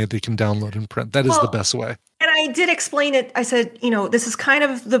people have made they can download and print. That is the best way. And I did explain it. I said, this is kind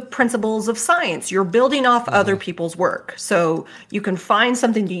of the principles of science. You're building off other people's work. So you can find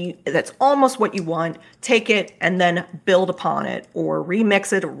something that's almost what you want, take it, and then build upon it or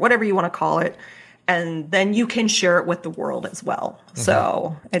remix it or whatever you want to call it. And then you can share it with the world as well.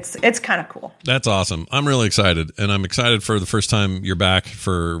 So it's kind of cool. That's awesome. I'm really excited. And I'm excited for the first time you're back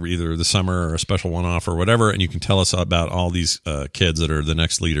for either the summer or a special one-off or whatever. And you can tell us about all these kids that are the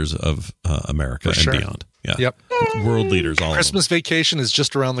next leaders of America and beyond. Yeah. Yep. World leaders, all Christmas vacation is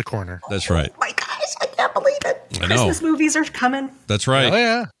just around the corner. That's right. Oh my gosh, I can't believe it. I know. Christmas movies are coming. That's right. Oh,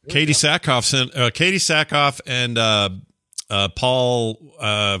 yeah. Katie Sackhoff and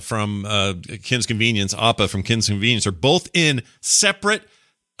Paul from Kim's Convenience, Appa from Kim's Convenience, are both in separate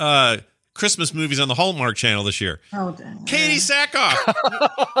Christmas movies on the Hallmark Channel this year. Oh, dang. Katie Sackhoff.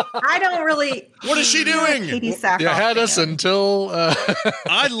 I don't really. What is she doing? Katie Sackhoff. You had us until.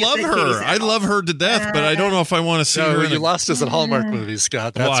 I love her. I love her to death, but I don't know if I want to see her. You lost us at Hallmark movies,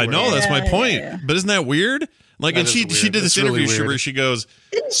 Scott. Well, I know. That's my point. But isn't that weird? Like, and she did this interview where she goes.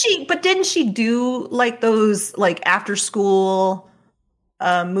 Didn't she do like those like after school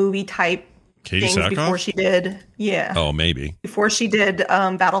movie type Katie things Sackhoff? Before she did? Yeah. Oh, maybe. Before she did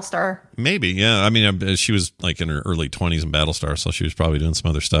Battlestar. Maybe, yeah. I mean, she was like in her early 20s in Battlestar, so she was probably doing some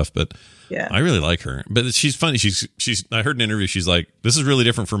other stuff. But yeah, I really like her. But she's funny. She's. I heard an interview. She's like, "This is really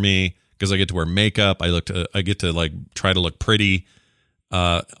different for me because I get to wear makeup. I get to like try to look pretty.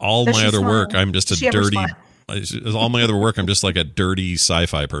 All my other work, I'm just a dirty. All my other work, I'm just like a dirty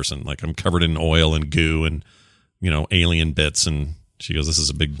sci-fi person. Like I'm covered in oil and goo and alien bits." And she goes, "This is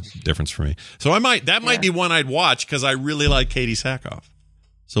a big difference for me." So might be one I'd watch because I really like Katie Sackhoff.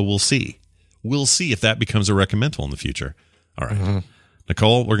 So we'll see. We'll see if that becomes a recommendal in the future. All right,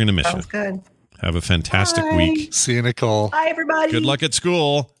 Nicole, we're going to miss you. Sounds good. Have a fantastic week. See you, Nicole. Bye, everybody. Good luck at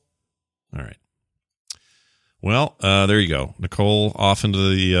school. All right. Well, there you go. Nicole off into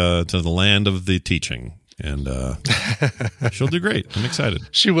the land of the teaching. And she'll do great. I'm excited.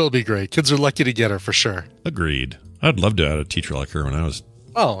 She will be great. Kids are lucky to get her for sure. Agreed. I'd love to have a teacher like her when I was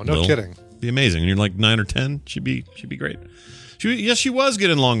no kidding. Be amazing. And you're like 9 or 10. She'd be great. She was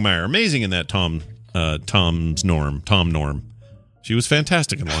good in Longmire. Amazing in that Tom Norm. She was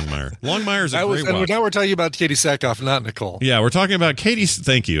fantastic in Longmire. Longmire's a great watch. Now we're talking about Katie Sackhoff, not Nicole. Yeah, we're talking about Katie.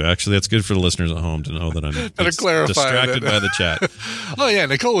 Thank you. Actually, that's good for the listeners at home to know that I'm distracted by the chat. Oh, yeah.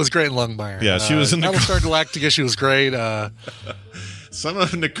 Nicole was great in Longmire. Yeah, she was in Battlestar Galactica. She was great. Some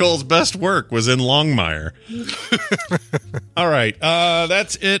of Nicole's best work was in Longmire. All right.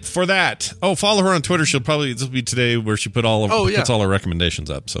 That's it for that. Oh, follow her on Twitter. This will be today where she puts all her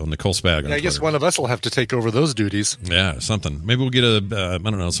recommendations up. So Nicole Spag on I guess one of us will have to take over those duties. Yeah, something. Maybe we'll get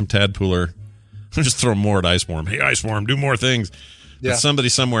some tadpooler. Just throw more at Iceworm. Hey, Iceworm, do more things. Yeah. But somebody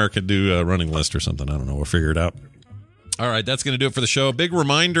somewhere could do a running list or something. I don't know. We'll figure it out. All right, that's going to do it for the show. Big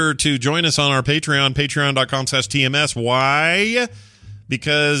reminder to join us on our Patreon, patreon.com/TMS. Why?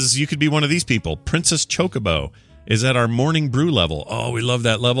 Because you could be one of these people. Princess Chocobo is at our morning brew level. Oh, we love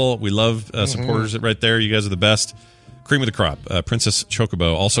that level. We love supporters right there. You guys are the best. Cream of the crop. Princess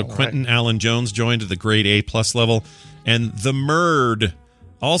Chocobo. Also, Quentin Allen Jones joined at the grade A+ level. And the Murd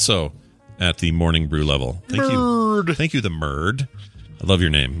also at the morning brew level. Thank you, the Murd. I love your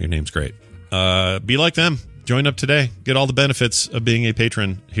name. Your name's great. Be like them. Join up today. Get all the benefits of being a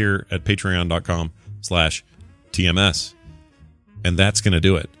patron here at patreon.com/TMS. And that's going to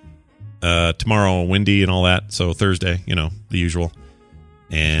do it. Tomorrow, windy and all that. So Thursday, the usual.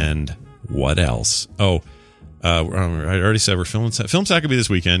 And what else? Oh, I already said we're filming. Film Sack will be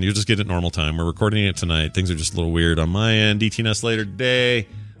this weekend. You'll just get it normal time. We're recording it tonight. Things are just a little weird on my end. DTNS later today.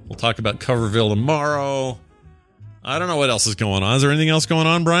 We'll talk about Coverville tomorrow. I don't know what else is going on. Is there anything else going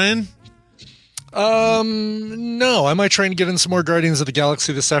on, Brian? No, I might try and get in some more Guardians of the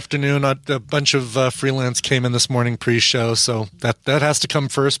Galaxy this afternoon. A bunch of freelance came in this morning pre-show, so that has to come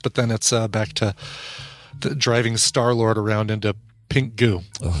first, but then it's back to driving Star-Lord around into pink goo.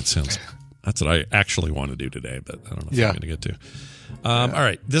 Oh, that's what I actually want to do today, but I don't know if I'm going to get to. All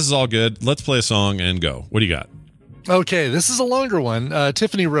right, this is all good. Let's play a song and go. What do you got? Okay, this is a longer one.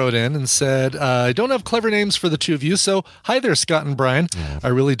 Tiffany wrote in and said, I don't have clever names for the two of you, so hi there, Scott and Brian. I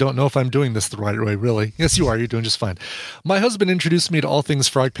really don't know if I'm doing this the right way, really. Yes, you are. You're doing just fine. My husband introduced me to all things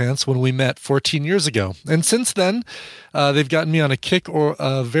Frog Pants when we met 14 years ago, and since then, they've gotten me on a kick or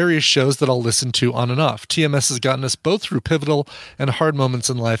various shows that I'll listen to on and off. TMS has gotten us both through pivotal and hard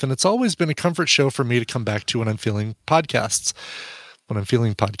moments in life, and it's always been a comfort show for me to come back to when I'm feeling podcasts.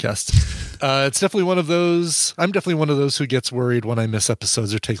 It's definitely one of those. I'm definitely one of those who gets worried when I miss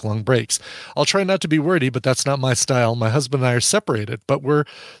episodes or take long breaks. I'll try not to be wordy, but that's not my style. My husband and I are separated, but we're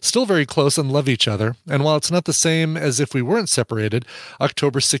still very close and love each other. And while it's not the same as if we weren't separated,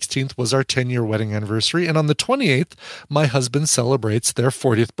 October 16th was our 10-year wedding anniversary. And on the 28th, my husband celebrates their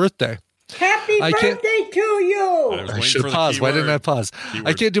 40th birthday. Happy birthday to you! I should pause. Why didn't I pause?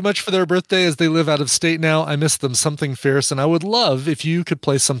 I can't do much for their birthday as they live out of state now. I miss them something fierce, and I would love if you could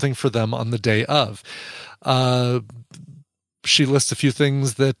play something for them on the day of. She lists a few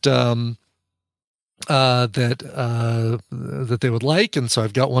things that they would like, and so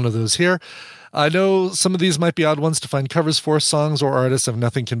I've got one of those here. I know some of these might be odd ones to find covers for. Songs or artists of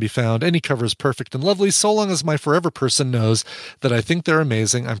nothing can be found. Any cover is perfect and lovely, so long as my forever person knows that I think they're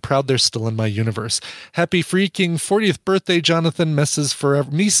amazing. I'm proud they're still in my universe. Happy freaking 40th birthday, Jonathan. Mises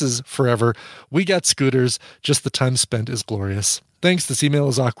forever. We got scooters. Just the time spent is glorious. Thanks. This email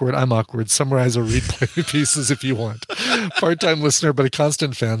is awkward. I'm awkward. Summarize or replay pieces if you want. Part-time listener, but a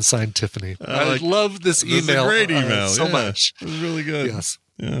constant fan. Signed, Tiffany. I love this email. This is a great email. So much. It was really good. Yes.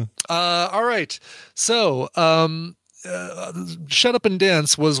 Yeah. All right. So, Shut Up and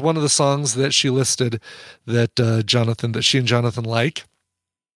Dance was one of the songs that she listed that she and Jonathan like.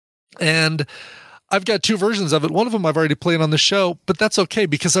 And I've got two versions of it. One of them I've already played on the show, but that's okay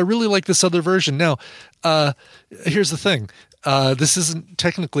because I really like this other version. Now, here's the thing. This isn't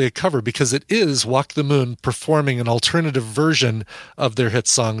technically a cover because it is Walk the Moon performing an alternative version of their hit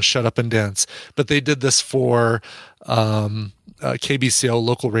song, Shut Up and Dance. But they did this for KBCO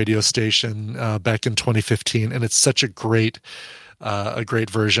local radio station back in 2015, and it's such a great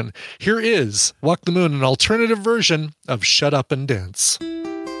version. Here is Walk the Moon, an alternative version of Shut Up and Dance.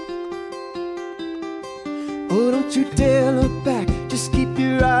 Oh, don't you dare look back, just keep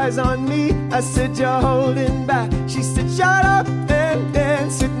your eyes on me. I said you're holding back. She said shut up and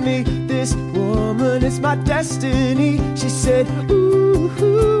dance with me. This woman is my destiny. She said ooh,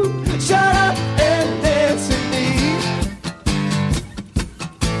 ooh, shut up and dance with me.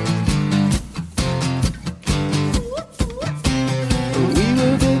 We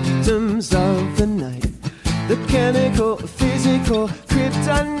were victims of the night, the chemical, physical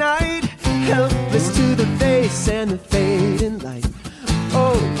kryptonite, helpless to the face and the fading light.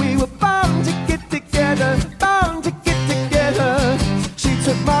 Oh, we were bound to get together, bound to get together. She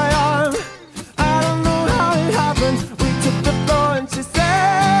took my arm, I don't know how it happened. We took the floor and she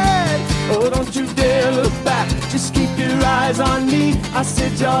said, oh, don't you dare look back, just keep your eyes on me. I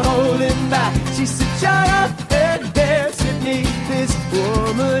said, you're holding back. She said, shut up and dance with me. This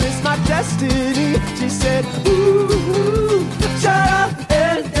woman is my destiny. She said, ooh, shut up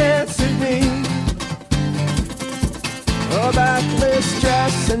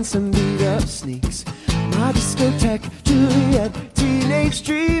and some beat-up sneaks. My discotheque, Juliet, teenage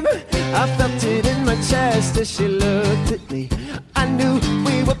dream. I felt it in my chest as she looked at me. I knew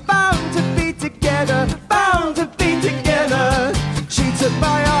we were bound to be together, bound to be together. She took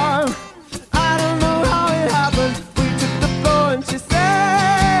my arm, I don't know how it happened. We took the floor and she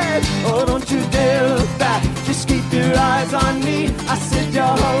said, oh, don't you dare look back, just keep your eyes on me. I said, you're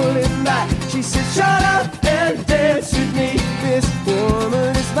holding back. She said, shut up and dance with me. This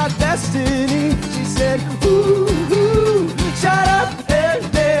woman is my destiny. She said, ooh, ooh, shut up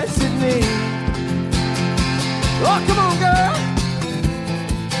and dance with me. Oh, come on, girl.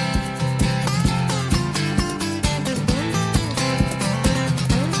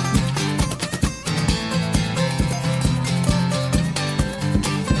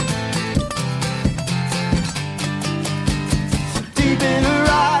 Deep in her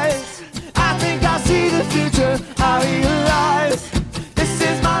eyes, I think I see the future. I realize this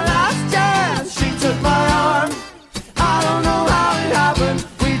is my last chance. She took my arm, I don't know how it happened.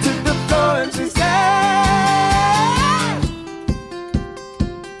 We took the floor and she said,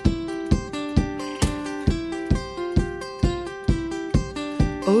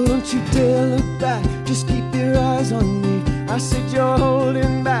 oh, don't you dare look back, just keep your eyes on me. I said, you're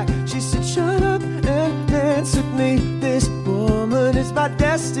holding back. She said, shut up and dance with me. This woman is my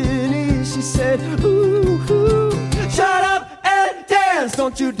destiny. She said, ooh, ooh, shut up and dance.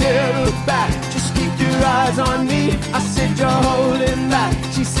 Don't you dare look back, just keep your eyes on me. I said, you're holding back.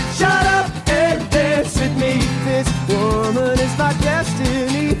 She said, shut up and dance with me. This woman is my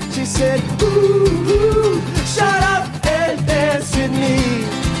destiny. She said, ooh, ooh, shut up and dance with me.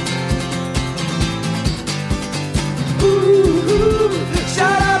 Ooh,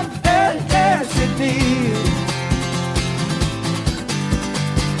 shut up and dance with me.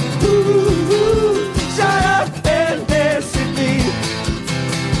 Ooh, shut up and dance with me.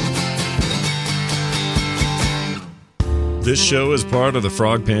 This show is part of the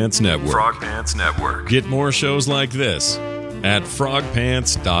Frog Pants Network. Frog Pants Network. Get more shows like this at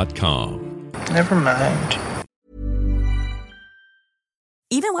frogpants.com. Never mind.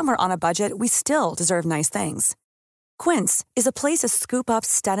 Even when we're on a budget, we still deserve nice things. Quince is a place to scoop up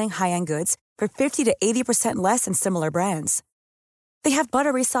stunning high-end goods for 50 to 80% less than similar brands. They have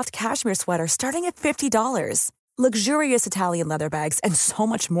buttery soft cashmere sweaters starting at $50, luxurious Italian leather bags, and so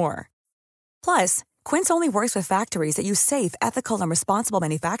much more. Plus, Quince only works with factories that use safe, ethical, and responsible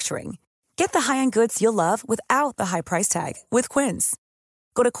manufacturing. Get the high-end goods you'll love without the high price tag with Quince.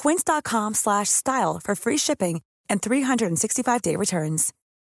 Go to quince.com/style for free shipping and 365-day returns.